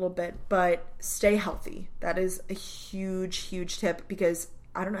guess, in a little bit, but stay healthy. That is a huge, huge tip because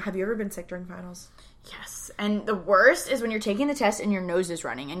I don't know. Have you ever been sick during finals? Yes. And the worst is when you're taking the test and your nose is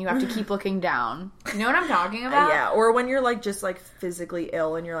running and you have to keep looking down. You know what I'm talking about? Yeah. Or when you're like just like physically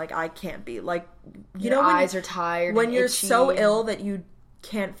ill and you're like, I can't be. Like, your eyes are tired. When you're so ill that you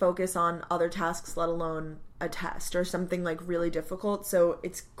can't focus on other tasks, let alone a test or something like really difficult. So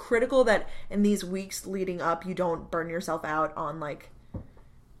it's critical that in these weeks leading up, you don't burn yourself out on like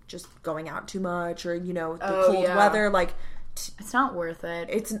just going out too much or, the cold weather. Like, it's not worth it.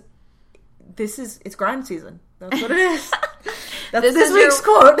 It's grind season. That's what it is. That's this week's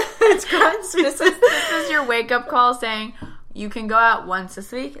quote. It's grind season. This is your wake up call saying you can go out once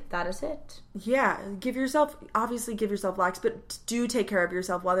this week. That is it. Yeah. Give yourself lax, but do take care of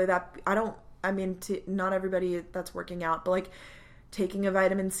yourself. Whether that, not everybody that's working out, but like taking a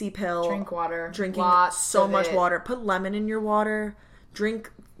vitamin C pill. Drink water. Drinking so much water. Put lemon in your water. Drink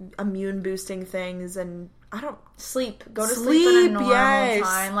immune boosting things and sleep. Go to sleep at a normal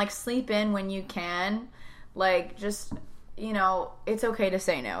time. Like, sleep in when you can. Like, just, it's okay to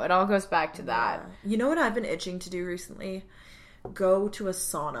say no. It all goes back to that. Yeah. You know what I've been itching to do recently? Go to a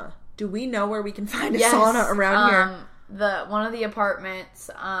sauna. Do we know where we can find a sauna around here? One of the apartments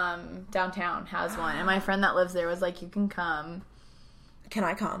downtown has one. And my friend that lives there was like, you can come. Can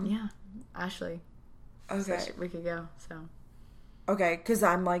I come? Yeah. Ashley. Okay. So we could go, so... Okay, because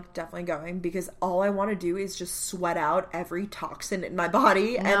I'm, like, definitely going because all I want to do is just sweat out every toxin in my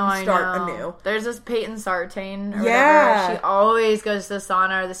body and start anew. There's this Peyton Sartain or whatever. She always goes to the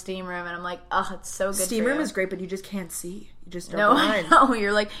sauna or the steam room, and I'm like, oh, it's so good Steam room is great, but you just can't see. You just don't I know.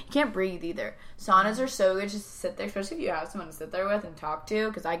 You're like, you can't breathe either. Saunas are so good just to sit there, especially if you have someone to sit there with and talk to,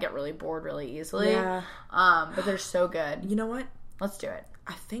 because I get really bored really easily. Yeah. But they're so good. You know what? Let's do it.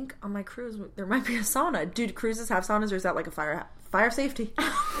 I think on my cruise, there might be a sauna. Dude, cruises have saunas, or is that like a fire safety?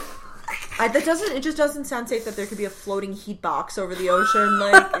 It just doesn't sound safe that there could be a floating heat box over the ocean,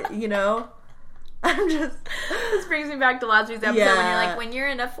 like, This brings me back to last week's episode when you're like, when you're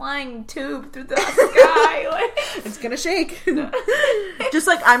in a flying tube through the sky, like... it's gonna shake. Just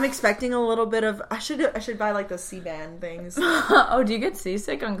like, I'm expecting a little bit of... I should buy like the C-band things. Oh, do you get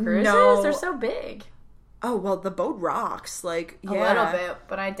seasick on cruises? No. They're so big. Oh, well, the boat rocks. Like, a little bit,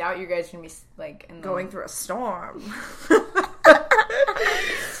 but I doubt you guys are going to be, like... going through a storm.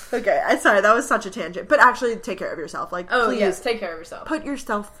 Okay, sorry, that was such a tangent. But actually, take care of yourself. Like, please, yes, take care of yourself. Put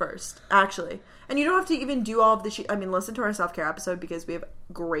yourself first, actually. And you don't have to even do all of the listen to our self-care episode because we have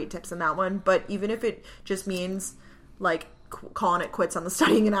great tips in that one. But even if it just means, like... calling it quits on the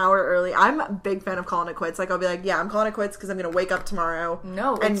studying an hour early. I'm a big fan of calling it quits. Like, I'll be like, yeah, I'm calling it quits because I'm going to wake up tomorrow.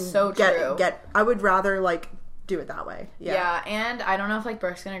 No, it's so true. I would rather, like, do it that way. Yeah, and I don't know if, like,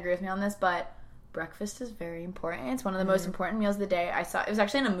 Brooke's going to agree with me on this, but breakfast is very important. It's one of the most important meals of the day. It was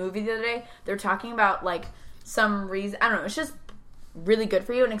actually in a movie the other day. They were talking about, like, some reason, I don't know, it's just really good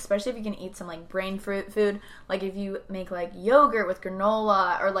for you, and especially if you can eat some like brain fruit food, like if you make like yogurt with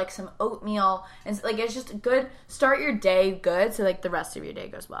granola or like some oatmeal, and like it's just good. Start your day good, so like the rest of your day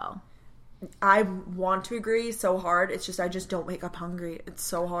goes well. I want to agree so hard. It's just I just don't wake up hungry. It's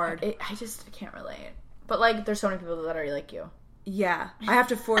so hard. I can't relate. But like, there's so many people that are like you. Yeah, I have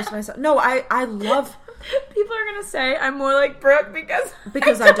to force myself. No, I love. People are gonna say I'm more like Brooke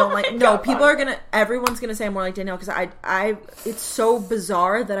because I don't like. No, everyone's gonna say I'm more like Danielle because I. It's so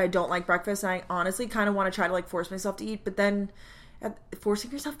bizarre that I don't like breakfast, and I honestly kind of want to try to like force myself to eat, but then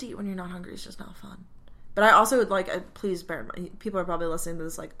forcing yourself to eat when you're not hungry is just not fun. But I also like. Please bear in mind, people are probably listening to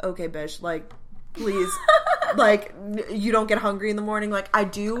this like, okay, bitch, like. Please, like, you don't get hungry in the morning. Like, I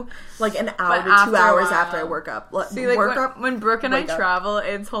do, like, an hour to 2 hours after I work up. See, like, when Brooke and I travel,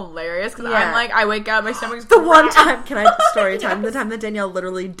 it's hilarious, because I'm like, I wake up, my stomach's the one time, can I story time? The time that Danielle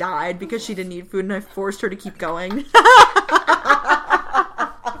literally died because she didn't eat food, and I forced her to keep going.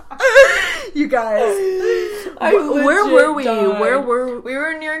 You guys. Where were we? We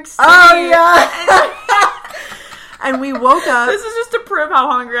were in New York City. Oh, yeah. And we woke up. This is just to prove how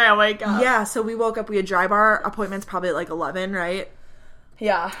hungry I wake up. Yeah, so we woke up. We had dry bar appointments probably at like 11, right?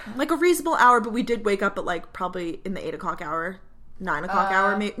 Yeah. Like a reasonable hour, but we did wake up at like probably in the 8 o'clock hour. 9 o'clock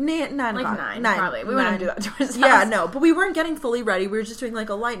hour, maybe 9 like o'clock. 9 probably. We wouldn't do that to ourselves. Yeah, no, but we weren't getting fully ready. We were just doing like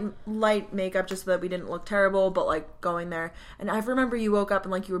a light makeup just so that we didn't look terrible, but like going there. And I remember you woke up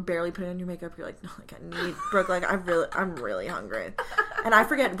and like you were barely putting on your makeup. You're like, no, like I need Brooke, like I'm really hungry. And I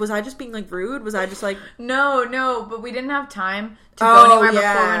forget, was I just being like rude? Was I just like No, but we didn't have time to go anywhere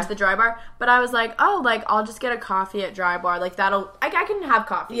before we went to the Dry Bar. But I was like, I'll just get a coffee at Dry Bar. Like I can have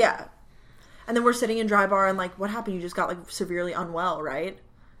coffee. Yeah. And then we're sitting in Dry Bar and like, what happened? You just got like severely unwell, right?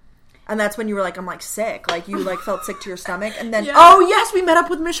 And that's when you were like, I'm like sick. Like you like felt sick to your stomach. And then, oh yes, we met up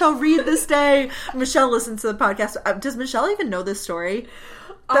with Michelle Reed this day. Michelle listens to the podcast. Does Michelle even know this story?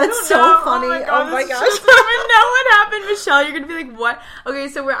 That's so funny. Oh my gosh. I don't even know what happened, Michelle. You're going to be like, what? Okay,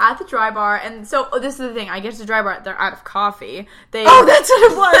 so we're at the Dry Bar. And so, this is the thing. I get to the Dry Bar. They're out of coffee. That's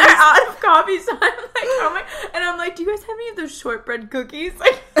what it was. They're out of coffee. So I'm like, oh my. And I'm like, do you guys have any of those shortbread cookies?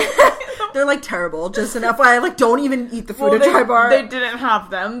 Like, they're like terrible. Just an FYI. Like, don't even eat the food at Dry Bar. They didn't have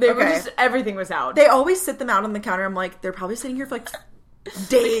them. They were just, everything was out. They always sit them out on the counter. I'm like, they're probably sitting here for like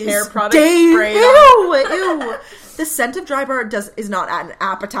days. Hair product spray. Ew. The scent of Dry Bar is not an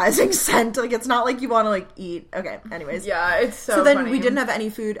appetizing scent. Like, it's not like you want to like eat. Okay, anyways. Yeah, it's so then funny. we didn't have any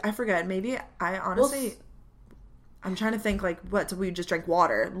food. I forget. Maybe I honestly... I'm trying to think, like, what? So we just drank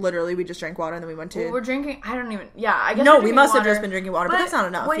water. Literally, we just drank water, and then we went to... Well, we're drinking... I don't even... Yeah, I guess no, we must have just been drinking water, but that's not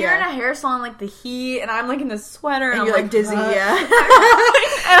enough. When you're in a hair salon, like, the heat, and I'm, like, in the sweater, and you're, like, dizzy, yeah.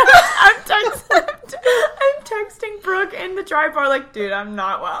 I'm texting Brooke in the Dry Bar, like, dude, I'm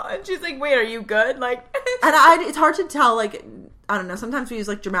not well. And she's like, wait, are you good? Like... and it's hard to tell, like... I don't know. Sometimes we use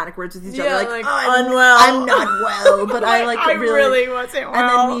like dramatic words with each other, like unwell. I'm not well, but I like I really wasn't well.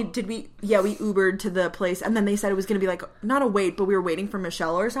 And then we Ubered to the place, and then they said it was going to be like not a wait, but we were waiting for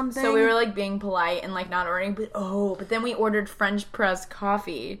Michelle or something. So we were like being polite and like not ordering, but then we ordered French press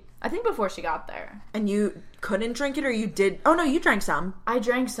coffee. I think before she got there. And you couldn't drink it, or you did? Oh no, you drank some. I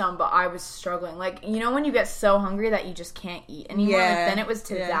drank some, but I was struggling. Like, you know when you get so hungry that you just can't eat anymore. Yeah. Like, then it was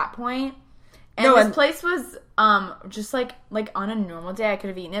to that point. And this place was just like on a normal day I could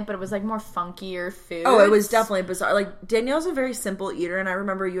have eaten it, but it was like more funkier food. Oh, it was definitely bizarre. Like Danielle's a very simple eater, and I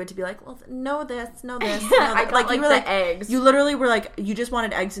remember you had to be like, well, no this. I got like you were the eggs. You literally were like, you just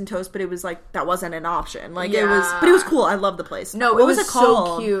wanted eggs and toast, but it was like that wasn't an option. Like it was, but it was cool. I love the place. No, what was it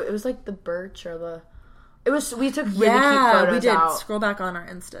called? So cute. It was like the Birch or the. It was. We took really cute photos. We did. Out. Scroll back on our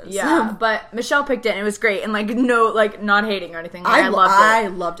Instas. Yeah, but Michelle picked it, and it was great, and like not hating or anything. Like, I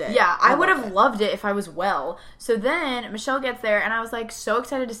loved it. Yeah, I would have loved it if I was well. So then Michelle gets there, and I was like so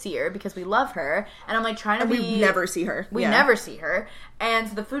excited to see her because we love her, and I'm like trying to we never see her. We never see her, and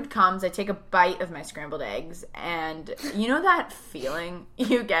so the food comes. I take a bite of my scrambled eggs, and you know that feeling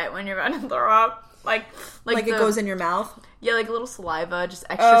you get when you're about to throw up. Like it goes in your mouth? Yeah, like a little saliva, just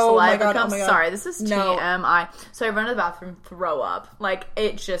extra saliva comes. Oh my God. Sorry, this is TMI. So I run to the bathroom, throw up. Like,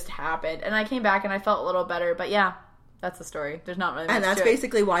 it just happened. And I came back and I felt a little better. But yeah, that's the story. There's not really much And that's to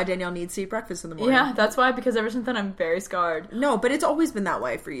basically why Danielle needs to eat breakfast in the morning. Yeah, that's why, because ever since then I'm very scarred. No, but it's always been that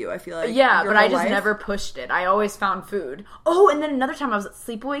way for you, I feel like. Yeah, but I just never pushed it. I always found food. Oh, and then another time I was at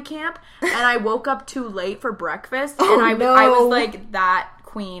sleepaway camp, and I woke up too late for breakfast. And I was like that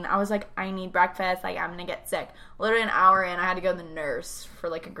queen. I was like, I need breakfast. Like, I'm gonna get sick. Literally an hour in, I had to go to the nurse for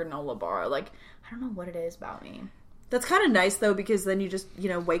like a granola bar. Like, I don't know what it is about me. That's kind of nice though, because then you just,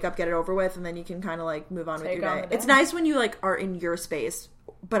 wake up, get it over with, and then you can kind of like move on with your day. It's nice when you like are in your space,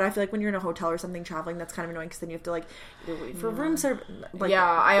 but I feel like when you're in a hotel or something traveling, that's kind of annoying because then you have to like wait for room service. Like,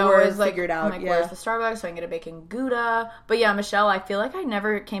 I always figure it out. I'm like, where's the Starbucks so I can get a bacon Gouda? But yeah, Michelle, I feel like I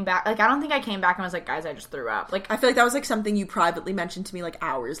never came back. Like, I don't think I came back and was like, guys, I just threw up. Like, I feel like that was like something you privately mentioned to me like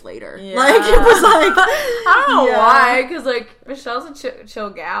hours later. Yeah. Like, it was like I don't know why, because like Michelle's a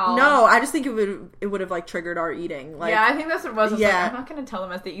chill gal. No, I just think it would have like triggered our eating. Like, yeah, I think that's what it was. I was like, I'm not going to tell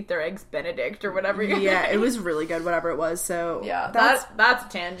them as they eat their eggs Benedict or whatever. Yeah, it was really good, whatever it was. So yeah, that's a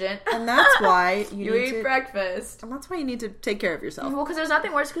tangent. And that's why you eat breakfast. And that's why you need to take care of yourself. Well, because there's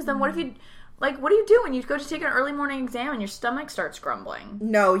nothing worse, because then what if you... Like, what do you do when you go to take an early morning exam and your stomach starts grumbling?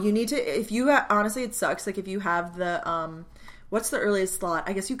 No, you need to... If you... honestly, it sucks. Like, if you have the... what's the earliest slot?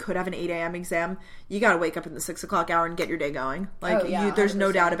 I guess you could have an 8 a.m. exam. You gotta wake up in the 6 o'clock hour and get your day going. Like, there's 100%.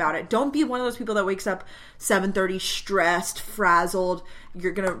 No doubt about it. Don't be one of those people that wakes up 7:30 stressed, frazzled.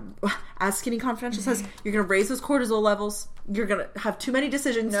 You're gonna... As Skinny Confidential says, you're gonna raise those cortisol levels. You're gonna have too many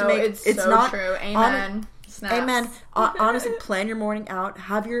decisions to make. It's so not true. Amen. Snaps. Amen. Honestly, plan your morning out.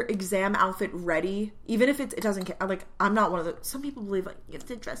 Have your exam outfit ready. Even if it doesn't... Like, I'm not one of the... Some people believe, like, you have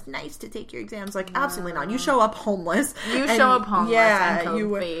to dress nice to take your exams. Like, absolutely not. You show up homeless. Yeah, and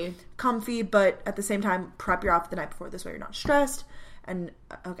comfy. Comfy, but at the same time, prep your outfit the night before. This way you're not stressed. And,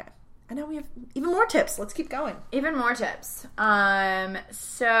 okay. And now we have even more tips. Let's keep going. Even more tips. We kind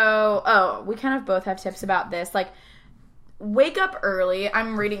of both have tips about this. Like, wake up early.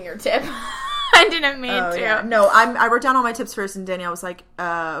 I'm reading your tip. I didn't mean to. Yeah. No, I wrote down all my tips first, and Danielle was like,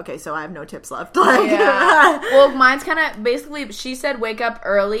 okay, so I have no tips left. Like, yeah. Well, mine's kind of, basically, she said wake up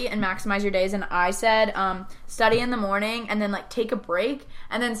early and maximize your days, and I said study in the morning, and then, like, take a break,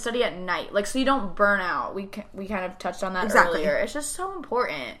 and then study at night. Like, so you don't burn out. We kind of touched on that earlier. It's just so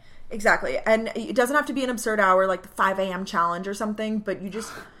important. Exactly. And it doesn't have to be an absurd hour like the 5 a.m. challenge or something, but you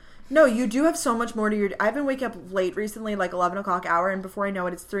just... No, you do have so much more to your... I've been waking up late recently, like 11 o'clock hour, and before I know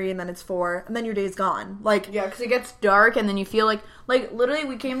it, it's 3, and then it's 4, and then your day's gone. Like... Yeah, because it gets dark, and then you feel like... Like, literally,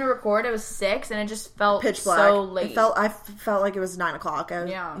 we came to record, it was 6, and it just felt pitch black. So late. I felt like it was 9 o'clock.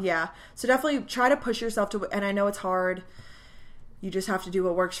 Yeah. So definitely try to push yourself to... And I know it's hard... You just have to do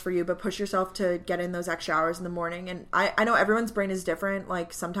what works for you, but push yourself to get in those extra hours in the morning. And I know everyone's brain is different.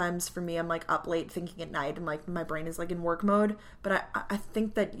 Like, sometimes for me, I'm, like, up late thinking at night, and, like, my brain is, like, in work mode. But I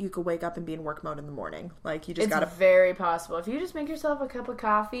think that you could wake up and be in work mode in the morning. Like, you just gotta... It's very possible. If you just make yourself a cup of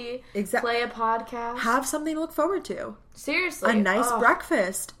coffee, play a podcast. Have something to look forward to. Seriously. A nice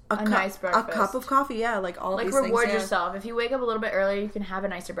breakfast. Nice breakfast. A cup of coffee, yeah. Like, all these things. Like, reward yourself. If you wake up a little bit earlier, you can have a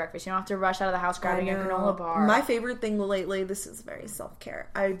nicer breakfast. You don't have to rush out of the house grabbing a granola bar. My favorite thing lately, this is very self-care.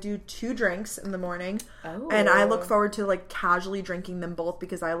 I do 2 drinks in the morning. Oh. And I look forward to, like, casually drinking them both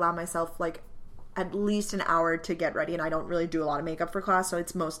because I allow myself, like, at least an hour to get ready, and I don't really do a lot of makeup for class, so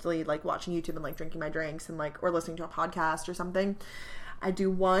it's mostly, like, watching YouTube and, like, drinking my drinks and, like, or listening to a podcast or something. I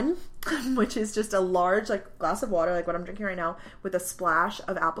do one, which is just a large, like, glass of water, like what I'm drinking right now, with a splash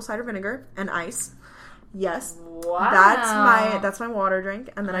of apple cider vinegar and ice. Yes. Wow. That's my water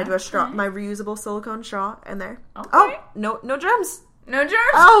drink. And then I do a straw, my reusable silicone straw in there. Okay. Oh, no germs. No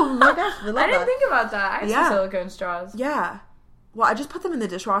germs? Oh, my gosh. I didn't think about that. I have some silicone straws. Yeah. Well, I just put them in the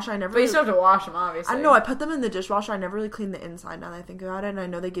dishwasher. But you still have to wash them, obviously. I know. I put them in the dishwasher. I never really clean the inside now that I think about it. And I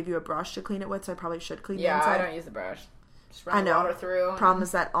know they give you a brush to clean it with, so I probably should clean the inside. Yeah, I don't use the brush. Just run the water through. Problem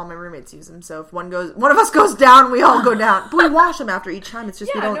is that all my roommates use them, so if one of us goes down, we all go down. But we wash them after each time. It's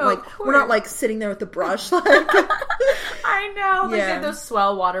just we're not like sitting there with the brush. Like. I know. Like they have those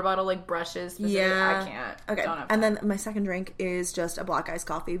Swell water bottle like brushes. Yeah, I can't. Okay, and then my second drink is just a black iced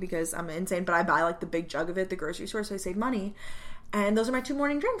coffee because I'm insane. But I buy like the big jug of it at the grocery store, so I save money. And those are my 2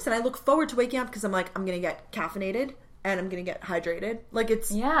 morning drinks, and I look forward to waking up because I'm like, I'm gonna get caffeinated. And I'm going to get hydrated. Like,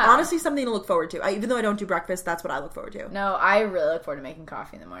 it's honestly something to look forward to. Even though I don't do breakfast, that's what I look forward to. No, I really look forward to making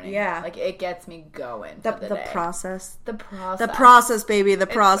coffee in the morning. Yeah. Like, it gets me going for the day. Process. The process. The process, baby. The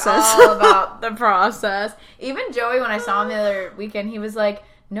process. It's all about the process. Even Joey, when I saw him the other weekend, he was like,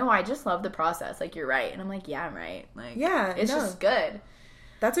 no, I just love the process. Like, you're right. And I'm like, yeah, I'm right. Like, it's just good.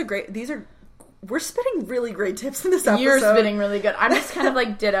 We're spitting really great tips in this episode. You're spitting really good. I'm just kind of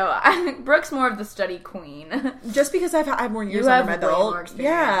like ditto. Brooke's more of the study queen. Just because I have more years under my belt.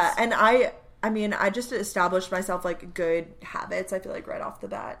 Yeah, and I just established myself like good habits, I feel like, right off the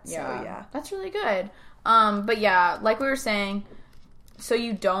bat. So, yeah. That's really good. But yeah, like we were saying, so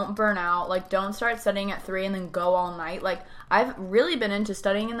you don't burn out. Like, don't start studying at 3 and then go all night. Like, I've really been into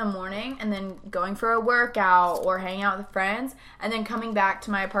studying in the morning and then going for a workout or hanging out with friends and then coming back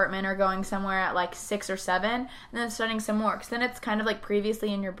to my apartment or going somewhere at like 6 or 7 and then studying some more. Because then it's kind of like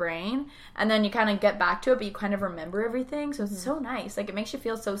previously in your brain and then you kind of get back to it, but you kind of remember everything. So it's so nice. Like, it makes you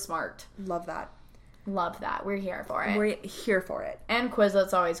feel so smart. Love that. Love that. We're here for it. We're here for it. And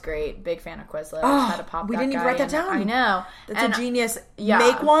Quizlet's always great. Big fan of Quizlet. I just had to pop we didn't even write that down. I know. That's a genius. Yeah.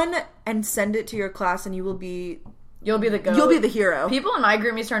 Make one and send it to your class and you'll be the goat. You'll be the hero. People in my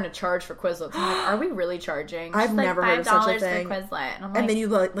group are starting to charge for Quizlets. I'm like, are we really charging? I've never heard of such a thing. For Quizlet. And then you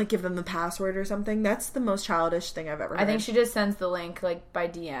like give them the password or something. That's the most childish thing I've ever heard. I think she just sends the link like by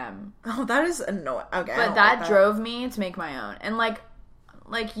DM. Oh, that is annoying. Okay. But that drove me to make my own. And like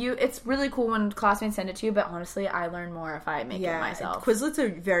it's really cool when classmates send it to you, but honestly, I learn more if I make it myself. Quizlet's a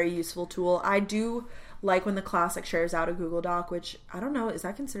very useful tool. I do like when the class like shares out a Google Doc, which I don't know, is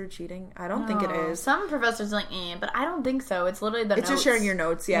that considered cheating? I don't think it is. Some professors are like, but I don't think so. It's literally the notes. It's just sharing your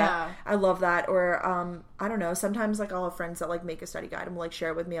notes, yeah. I love that. Or I don't know, sometimes like I'll have friends that like make a study guide and will like share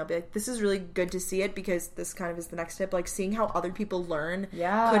it with me. I'll be like, this is really good to see it because this kind of is the next tip. Like seeing how other people learn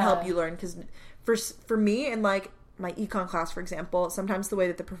could help you learn. Because for me and like my econ class, for example, sometimes the way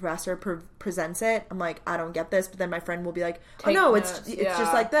that the professor presents it, I'm like, I don't get this, but then my friend will be like, it's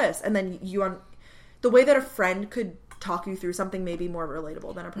just like this, and then the way that a friend could talk you through something may be more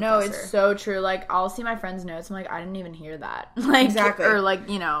relatable than a professor. No, it's so true. Like, I'll see my friend's notes, I'm like, I didn't even hear that. Like, exactly. Or like,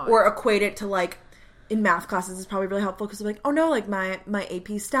 or equate it to like in math classes is probably really helpful because, like, oh no, like my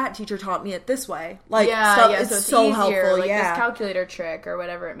AP stat teacher taught me it this way. Like, it's so easier, helpful. Like this calculator trick or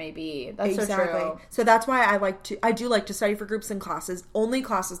whatever it may be. That's so true. So that's why I do like to study for groups and classes. Only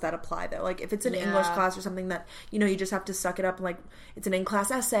classes that apply though. Like if it's an English class or something that you just have to suck it up and like it's an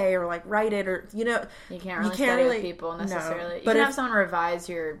in-class essay or like write it or you can't really study with people necessarily. You can have someone revise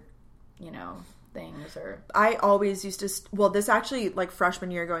your things. Or I always used to this actually, like, freshman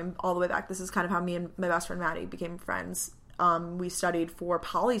year going all the way back, this is kind of how me and my best friend Maddie became friends. We studied for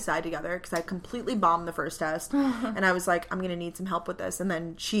poli-sci together because I completely bombed the first test and I was like, I'm gonna need some help with this, and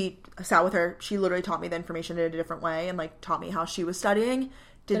then she sat with her, she literally taught me the information in a different way and like taught me how she was studying.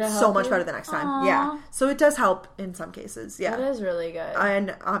 Did so much better the next time. Aww. Yeah, so it does help in some cases. Yeah, that is really good.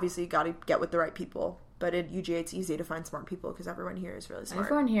 And obviously you gotta get with the right people. But at UGA, it's easy to find smart people because everyone here is really smart.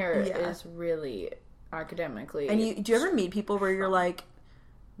 Everyone here is really academically. And do you ever meet people where you're like,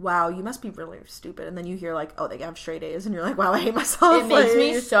 wow, you must be really stupid. And then you hear like, oh, they have straight A's. And you're like, wow, I hate myself. It makes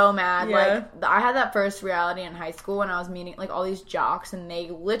me so mad. Yeah. Like, I had that first reality in high school when I was meeting like all these jocks. And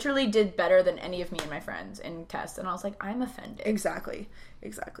they literally did better than any of me and my friends in tests. And I was like, I'm offended. Exactly.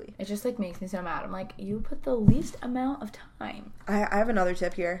 It just like makes me so mad. I'm like, you put the least amount of time. I have another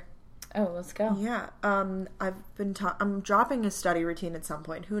tip here. Oh, let's go. Yeah. I'm dropping a study routine at some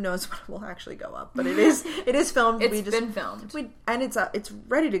point. Who knows when it will actually go up, but it is filmed. It's been filmed. And it's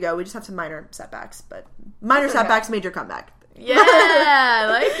ready to go. We just have some minor setbacks, but minor setbacks, major comeback. Yeah, I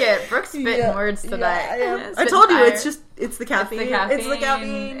like it. Brooke's spitting words tonight. Yeah, I told you, it's the caffeine. It's the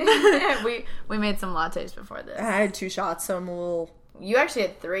caffeine. We made some lattes before this. I had 2 shots, so I'm a little... You actually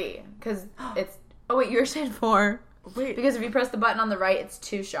had 3, because it's... Oh, wait, you were saying 4. Wait. Because if you press the button on the right, it's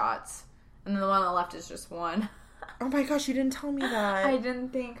 2 shots. And then the one on the left is just 1. Oh my gosh, you didn't tell me that. I didn't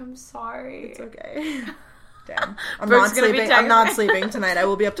think. I'm sorry. It's okay. Damn. I'm not sleeping tonight. I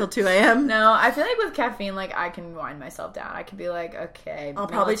will be up till 2 a.m. No, I feel like with caffeine, like, I can wind myself down. I could be like, okay. I'll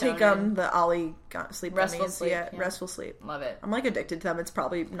probably take the Ollie sleep Restful gummies. Sleep. Yeah, Restful Sleep. Love it. I'm like addicted to them. It's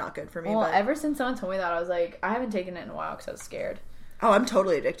probably not good for me. Well, ever since someone told me that, I was like, I haven't taken it in a while because I was scared. Oh, I'm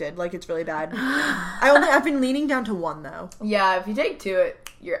totally addicted. Like, it's really bad. I've been leaning down to 1, though. Yeah, if you take 2,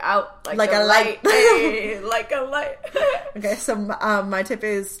 you're out like a light. Hey, like a light. Okay, so my tip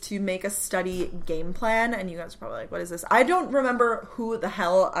is to make a study game plan. And you guys are probably like, what is this? I don't remember who the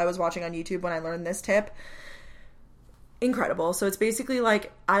hell I was watching on YouTube when I learned this tip. Incredible. So it's basically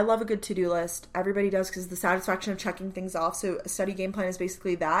like, I love a good to-do list. Everybody does, because the satisfaction of checking things off. So a study game plan is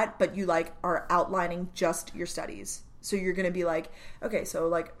basically that, but you like are outlining just your studies. So you're going to be like, okay, so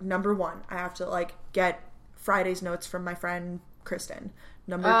like number 1, I have to like get Friday's notes from my friend Kristen.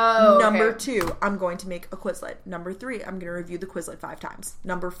 Number 2, I'm going to make a Quizlet. Number 3, I'm going to review the Quizlet 5 times.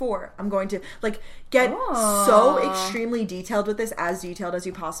 Number 4, I'm going to like get so extremely detailed with this, as detailed as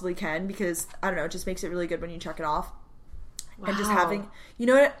you possibly can, because I don't know, it just makes it really good when you check it off. Wow. And just having,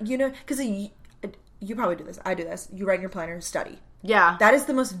 because you probably do this. I do this. You write in your planner, study. Yeah. That is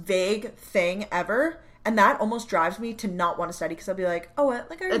the most vague thing ever. And that almost drives me to not want to study, because I'll be like, oh, what?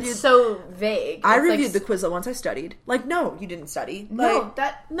 Like, I reviewed... It's so vague. I reviewed the Quizlet once I studied. Like, no, you didn't study. No,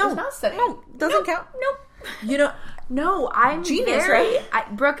 that's not studying. No, doesn't count. Nope. No, I'm genius, right?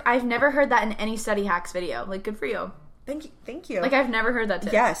 Brooke, I've never heard that in any study hacks video. Like, good for you. Thank you. Like, I've never heard that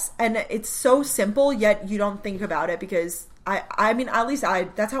tip. Yes, and it's so simple, yet you don't think about it, because... I mean, at least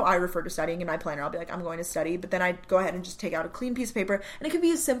that's how I refer to studying in my planner. I'll be like, I'm going to study, but then I go ahead and just take out a clean piece of paper, and it could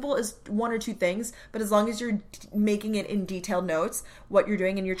be as simple as 1 or 2 things, but as long as you're making it in detailed notes, what you're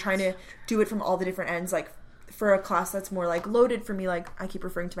doing, and you're trying to do it from all the different ends, like, for a class that's more, like, loaded for me, like, I keep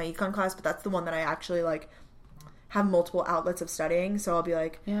referring to my econ class, but that's the one that I actually, like, have multiple outlets of studying, so I'll be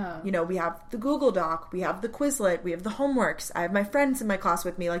like, we have the Google Doc, we have the Quizlet, we have the homeworks, I have my friends in my class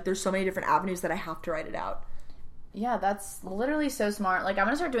with me, like, there's so many different avenues that I have to write it out. Yeah, that's literally so smart. Like, I'm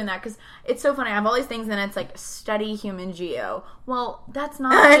going to start doing that, because it's so funny. I have all these things, and it's like, study human geo. Well, that's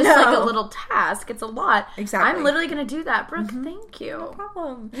not just like a little task. It's a lot. Exactly. I'm literally going to do that. Brooke, thank you. No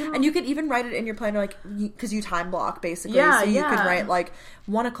problem. Yeah. And you could even write it in your planner, like, because you time block, basically. Yeah, so you could write, like,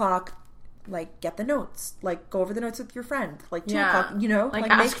 1 o'clock, like, get the notes. Like, go over the notes with your friend. Like, 2 o'clock,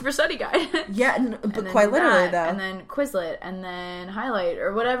 Like ask for study guide. Yeah, but quite literally, though. And then Quizlet, and then highlight,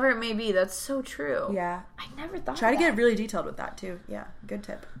 or whatever it may be. That's so true. Yeah. I never thought Try to get really detailed with that, too. Yeah, good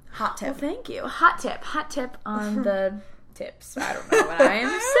tip. Hot tip. Well, thank you. Hot tip on the tips. I don't know what I am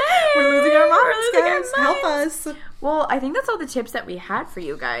saying. We're losing our minds, guys. Help us. Well, I think that's all the tips that we had for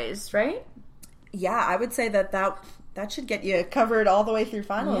you guys, right? Yeah, I would say that should get you covered all the way through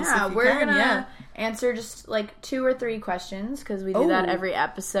finals. Yeah, we're going to answer just like 2 or 3 questions, because we do that every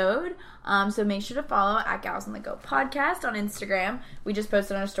episode. So make sure to follow at Gals on the Go podcast on Instagram. We just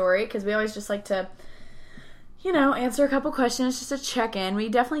posted on a story, because we always just like to answer a couple questions, just a check-in. We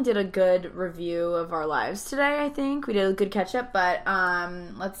definitely did a good review of our lives today, I think. We did a good catch-up, but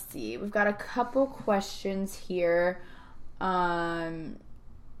let's see. We've got a couple questions here. Wow.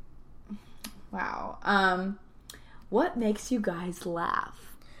 What makes you guys laugh?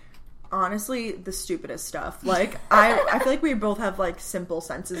 Honestly, the stupidest stuff. Like, I feel like we both have, like, simple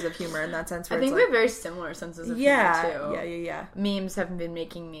senses of humor in that sense. Where I think we have very similar senses of humor, too. Yeah. Memes have been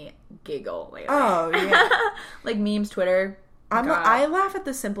making me giggle lately. Oh, yeah. Like, memes, Twitter. I laugh at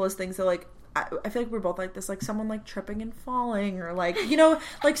the simplest things. So, like, I feel like we're both like this. Like, someone, like, tripping and falling. Or, like,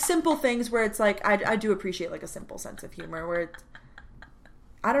 like, simple things where it's, like, I do appreciate, like, a simple sense of humor. Where it's...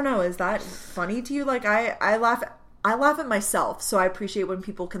 I don't know. Is that funny to you? Like, I laugh at myself, so I appreciate when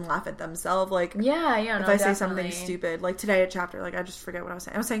people can laugh at themselves. Like, if I say something stupid, like today at chapter, like I just forget what I was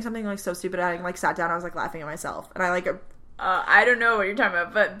saying. I was saying something like so stupid, I like sat down, I was like laughing at myself, and I like. I don't know what you're talking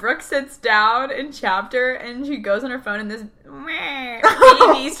about, but Brooke sits down in chapter and she goes on her phone and this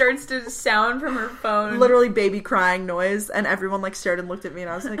baby starts to sound from her phone. Literally baby crying noise, and everyone like stared and looked at me, and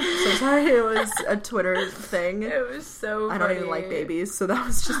I was like, so sorry, it was a Twitter thing. It was so funny. I don't even like babies, so that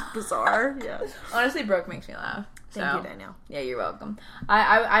was just bizarre. Yeah. Honestly, Brooke makes me laugh. Thank you, Danielle. Yeah, you're welcome.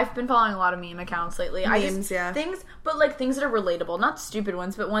 I've been following a lot of meme accounts lately. Things, but like things that are relatable, not stupid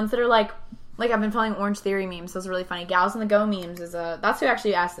ones, but ones that are like I've been following Orange Theory memes. Those are really funny. Gals on the Go memes that's who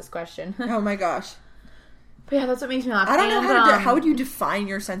actually asked this question. Oh my gosh. But yeah, that's what makes me laugh. I don't know how would you define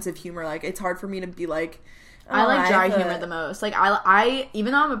your sense of humor? Like, it's hard for me to be like. I like dry humor the most. Like I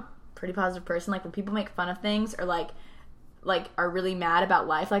even though I'm a pretty positive person, like when people make fun of things or like are really mad about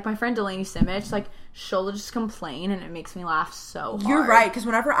life. Like my friend Delaney Simic, like she'll just complain and it makes me laugh so hard. You're right, because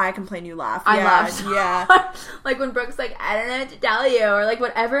whenever I complain, you laugh. I laugh so hard. Like when Brooke's like, I don't know what to tell you, or like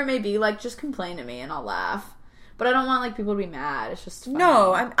whatever it may be, like just complain to me and I'll laugh. But I don't want like people to be mad. It's just funny.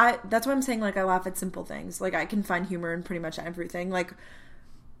 No, I that's what I'm saying. Like I laugh at simple things. Like I can find humor in pretty much everything. Like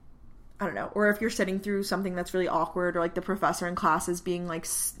I don't know. Or if you're sitting through something that's really awkward, or like the professor in class is being like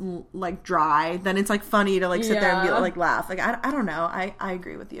dry, then it's like funny to like sit there and be like laugh. Like I don't know. I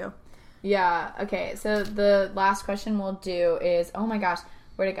agree with you. Yeah. Okay. So the last question we'll do is, oh my gosh,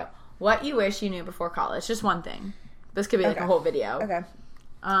 where'd it go? What you wish you knew before college? Just one thing. This could be like a whole video. Okay.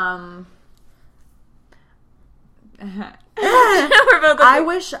 I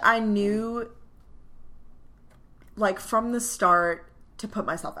wish I knew, like from the start, to put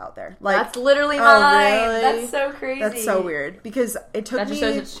myself out there. Like, that's literally mine. Really? That's so crazy. That's so weird because it took that just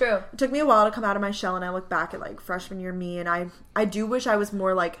shows it's true. It took me a while to come out of my shell, and I look back at like freshman year me, and I do wish I was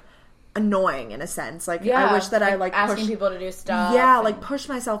more like annoying in a sense. Like I wish that I like asking people to do stuff. Yeah, like push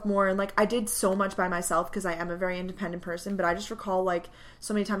myself more, and like I did so much by myself because I am a very independent person. But I just recall like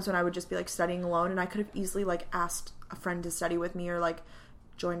so many times when I would just be like studying alone, and I could have easily like asked a friend to study with me or like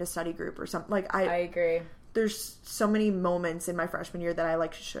joined a study group or something. Like I agree. There's so many moments in my freshman year that I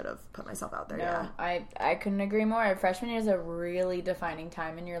like should have put myself out there. No, yeah, I couldn't agree more. Freshman year is a really defining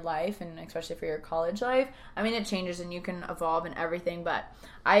time in your life, and especially for your college life. I mean, it changes and you can evolve and everything, but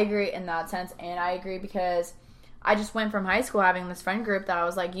I agree in that sense, and I agree because I just went from high school having this friend group that I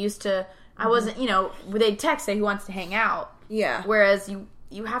was like used to. I wasn't, they'd text, say who wants to hang out. Yeah. Whereas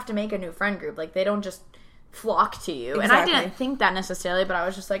you have to make a new friend group. Like they don't just flock to you. Exactly. And I didn't think that necessarily, but I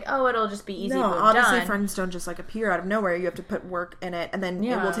was just like, oh, it'll just be easy. No, honestly, friends don't just like appear out of nowhere. You have to put work in it, and then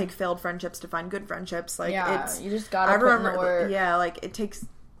it will take failed friendships to find good friendships. Like you just gotta put in the work. Yeah, like it takes.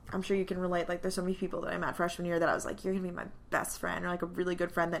 I'm sure you can relate. Like there's so many people that I met freshman year that I was like, you're gonna be my best friend, or like a really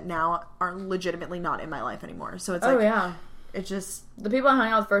good friend that now are legitimately not in my life anymore. So it's it's just the people I hung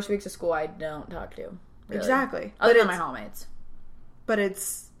out with first weeks of school I don't talk to. Really. Exactly. Other than my hallmates. But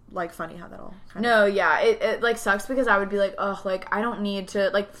it's like funny how that all it like sucks because I would be like, oh, like I don't need to,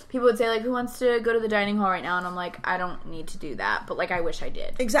 like people would say like who wants to go to the dining hall right now, and I'm like, I don't need to do that, but like I wish I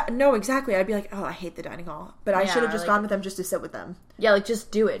did. Exactly. I'd be like, oh, I hate the dining hall, but I should have just gone with them just to sit with them. Yeah, like just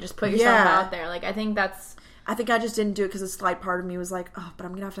do it, just put yourself out there. Like I think I just didn't do it because a slight part of me was like, oh, but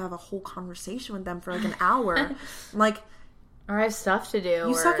I'm gonna have to have a whole conversation with them for like an hour. I'm like, or I have stuff to do.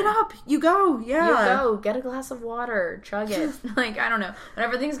 You suck it up. You go. Yeah. You go. Get a glass of water. Chug it. Like, I don't know.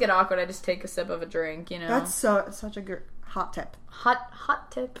 Whenever things get awkward, I just take a sip of a drink, That's such a good hot tip.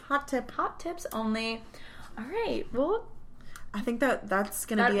 Hot tip. Hot tip. Hot tips only. All right. Well, I think that's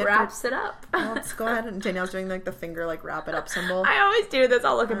going to be it. That wraps it up. Well, let's go ahead. And Danielle's doing like the finger like wrap it up symbol. I always do this.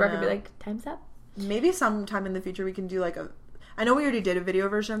 I'll look at Brooke and be like, time's up. Maybe sometime in the future we can do like I know we already did a video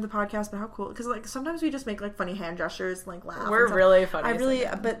version of the podcast, but how cool! Because like sometimes we just make like funny hand gestures, and, like laugh. We're really funny.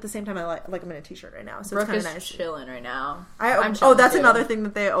 But at the same time, I like I'm in a t-shirt right now, so Brooke it's kind of nice. Chilling right now. I'm chilling that's too. Another thing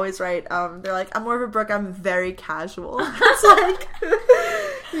that they always write. They're like, I'm more of a Brooke. I'm very casual. It's like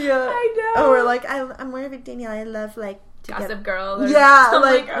Yeah. I know. Or we're like, I'm more of a Danielle. I love like Gossip Girl. Yeah,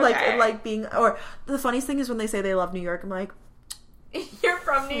 Okay. like being. Or the funniest thing is when they say they love New York. I'm like, you're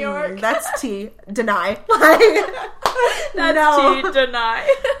from New York. That's T. Deny. Like, that's no. T.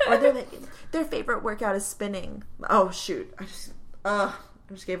 Deny. Or they're like, their favorite workout is spinning. Oh shoot! I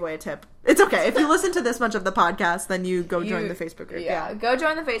just gave away a tip. It's okay. If you listen to this much of the podcast, then you go join the Facebook group. Yeah, go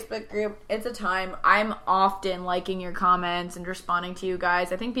join the Facebook group. It's a time. I'm often liking your comments and responding to you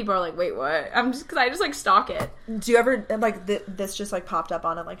guys. I think people are like, wait, what? Because I just like stalk it. Do you ever, like, this just like popped up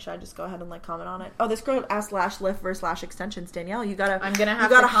on it? Like, should I just go ahead and like comment on it? Oh, this girl asked lash lift versus lash extensions. Danielle, I'm gonna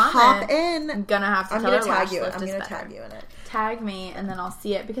have to hop in. I'm gonna have to I'm gonna tag you. I'm gonna tag you in it. Tag me and then I'll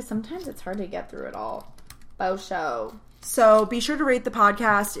see it because sometimes it's hard to get through it all. Show. So be sure to rate the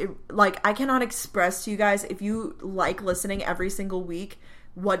podcast. I cannot express to you guys, if you like listening every single week,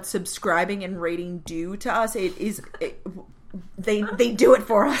 what subscribing and rating do to us. They do it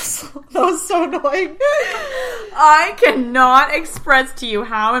for us. That was so annoying. I cannot express to you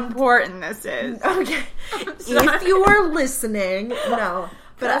how important this is. Okay. If you are listening, no.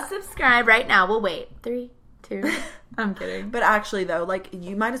 But subscribe right now. We'll wait. 3, 2... I'm kidding. But actually, though, like,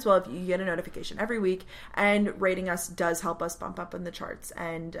 you might as well, if you get a notification every week, and rating us does help us bump up in the charts.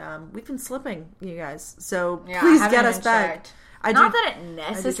 And we've been slipping, you guys. So please get us back. Not that it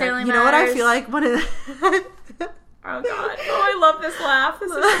necessarily matters. You know what I feel like? When Oh, God. Oh, I love this laugh.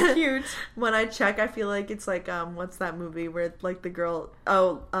 This is so cute. When I check, I feel like it's like, what's that movie where, like, the girl...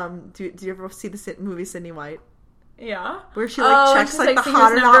 Oh, do you ever see the movie Sydney White? Yeah. Where she, like, checks, like, the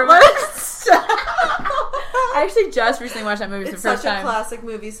hot or not list. I actually just recently watched that movie for the first time. It's such a classic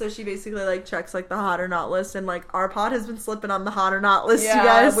movie, so she basically, like, checks, like, the hot or not list, and, like, our pod has been slipping on the hot or not list, you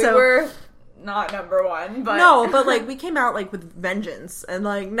guys. We were not number one, but... No, but, like, we came out, like, with vengeance, and,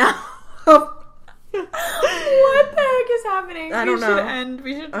 like, now... What the heck is happening? I don't know.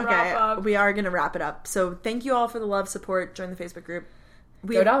 We should wrap up. We are gonna wrap it up. So, thank you all for the love, support. Join the Facebook group.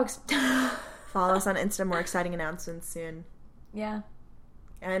 Go Dogs. Follow us on Insta. More exciting announcements soon. Yeah.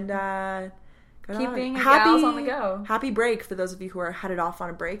 And, keep being gals on the go. Happy break for those of you who are headed off on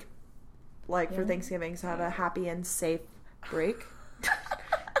a break, for Thanksgiving. So have a happy and safe break.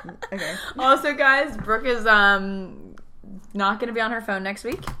 Okay. Also, guys, Brooke is not going to be on her phone next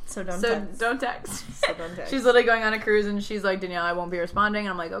week, so don't text. She's literally going on a cruise, and she's like, Danielle, I won't be responding. And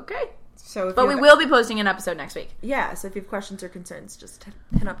I'm like, okay. But we will be posting an episode next week. Yeah, so if you have questions or concerns, just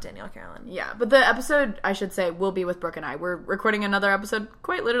hit up Danielle Caroline. Yeah, but the episode, I should say, will be with Brooke and I. We're recording another episode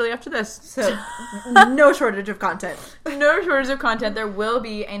quite literally after this. So, no shortage of content. No shortage of content. There will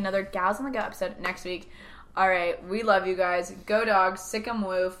be another Gals on the Go episode next week. All right, we love you guys. Go Dogs. Sick 'em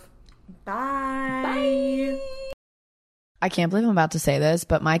woof. Bye. Bye. I can't believe I'm about to say this,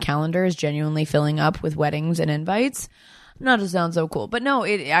 but my calendar is genuinely filling up with weddings and invites. Not to sound so cool, but no,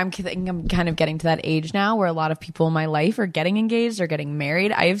 I'm kind of getting to that age now where a lot of people in my life are getting engaged or getting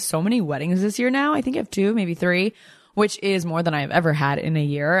married. I have so many weddings this year now. I think I have 2, maybe 3, which is more than I've ever had in a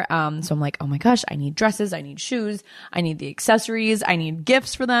year. So I'm like, oh my gosh, I need dresses, I need shoes, I need the accessories, I need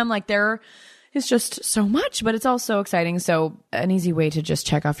gifts for them. Like there is just so much, but it's all so exciting. So an easy way to just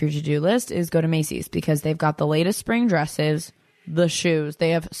check off your to-do list is go to Macy's because they've got the latest spring dresses, the shoes.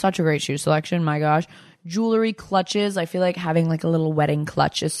 They have such a great shoe selection. My gosh. Jewelry, clutches. I feel like having like a little wedding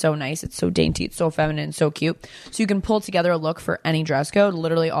clutch is so nice. It's so dainty. It's so feminine. So cute. So you can pull together a look for any dress code,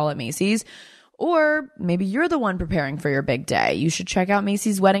 literally all at Macy's. Or maybe you're the one preparing for your big day. You should check out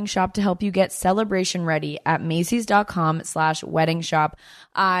Macy's Wedding Shop to help you get celebration ready at Macys.com/wedding shop.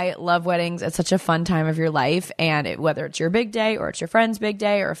 I love weddings. It's such a fun time of your life. And whether it's your big day or it's your friend's big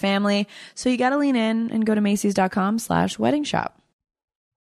day or a family. So you got to lean in and go to Macys.com/wedding shop.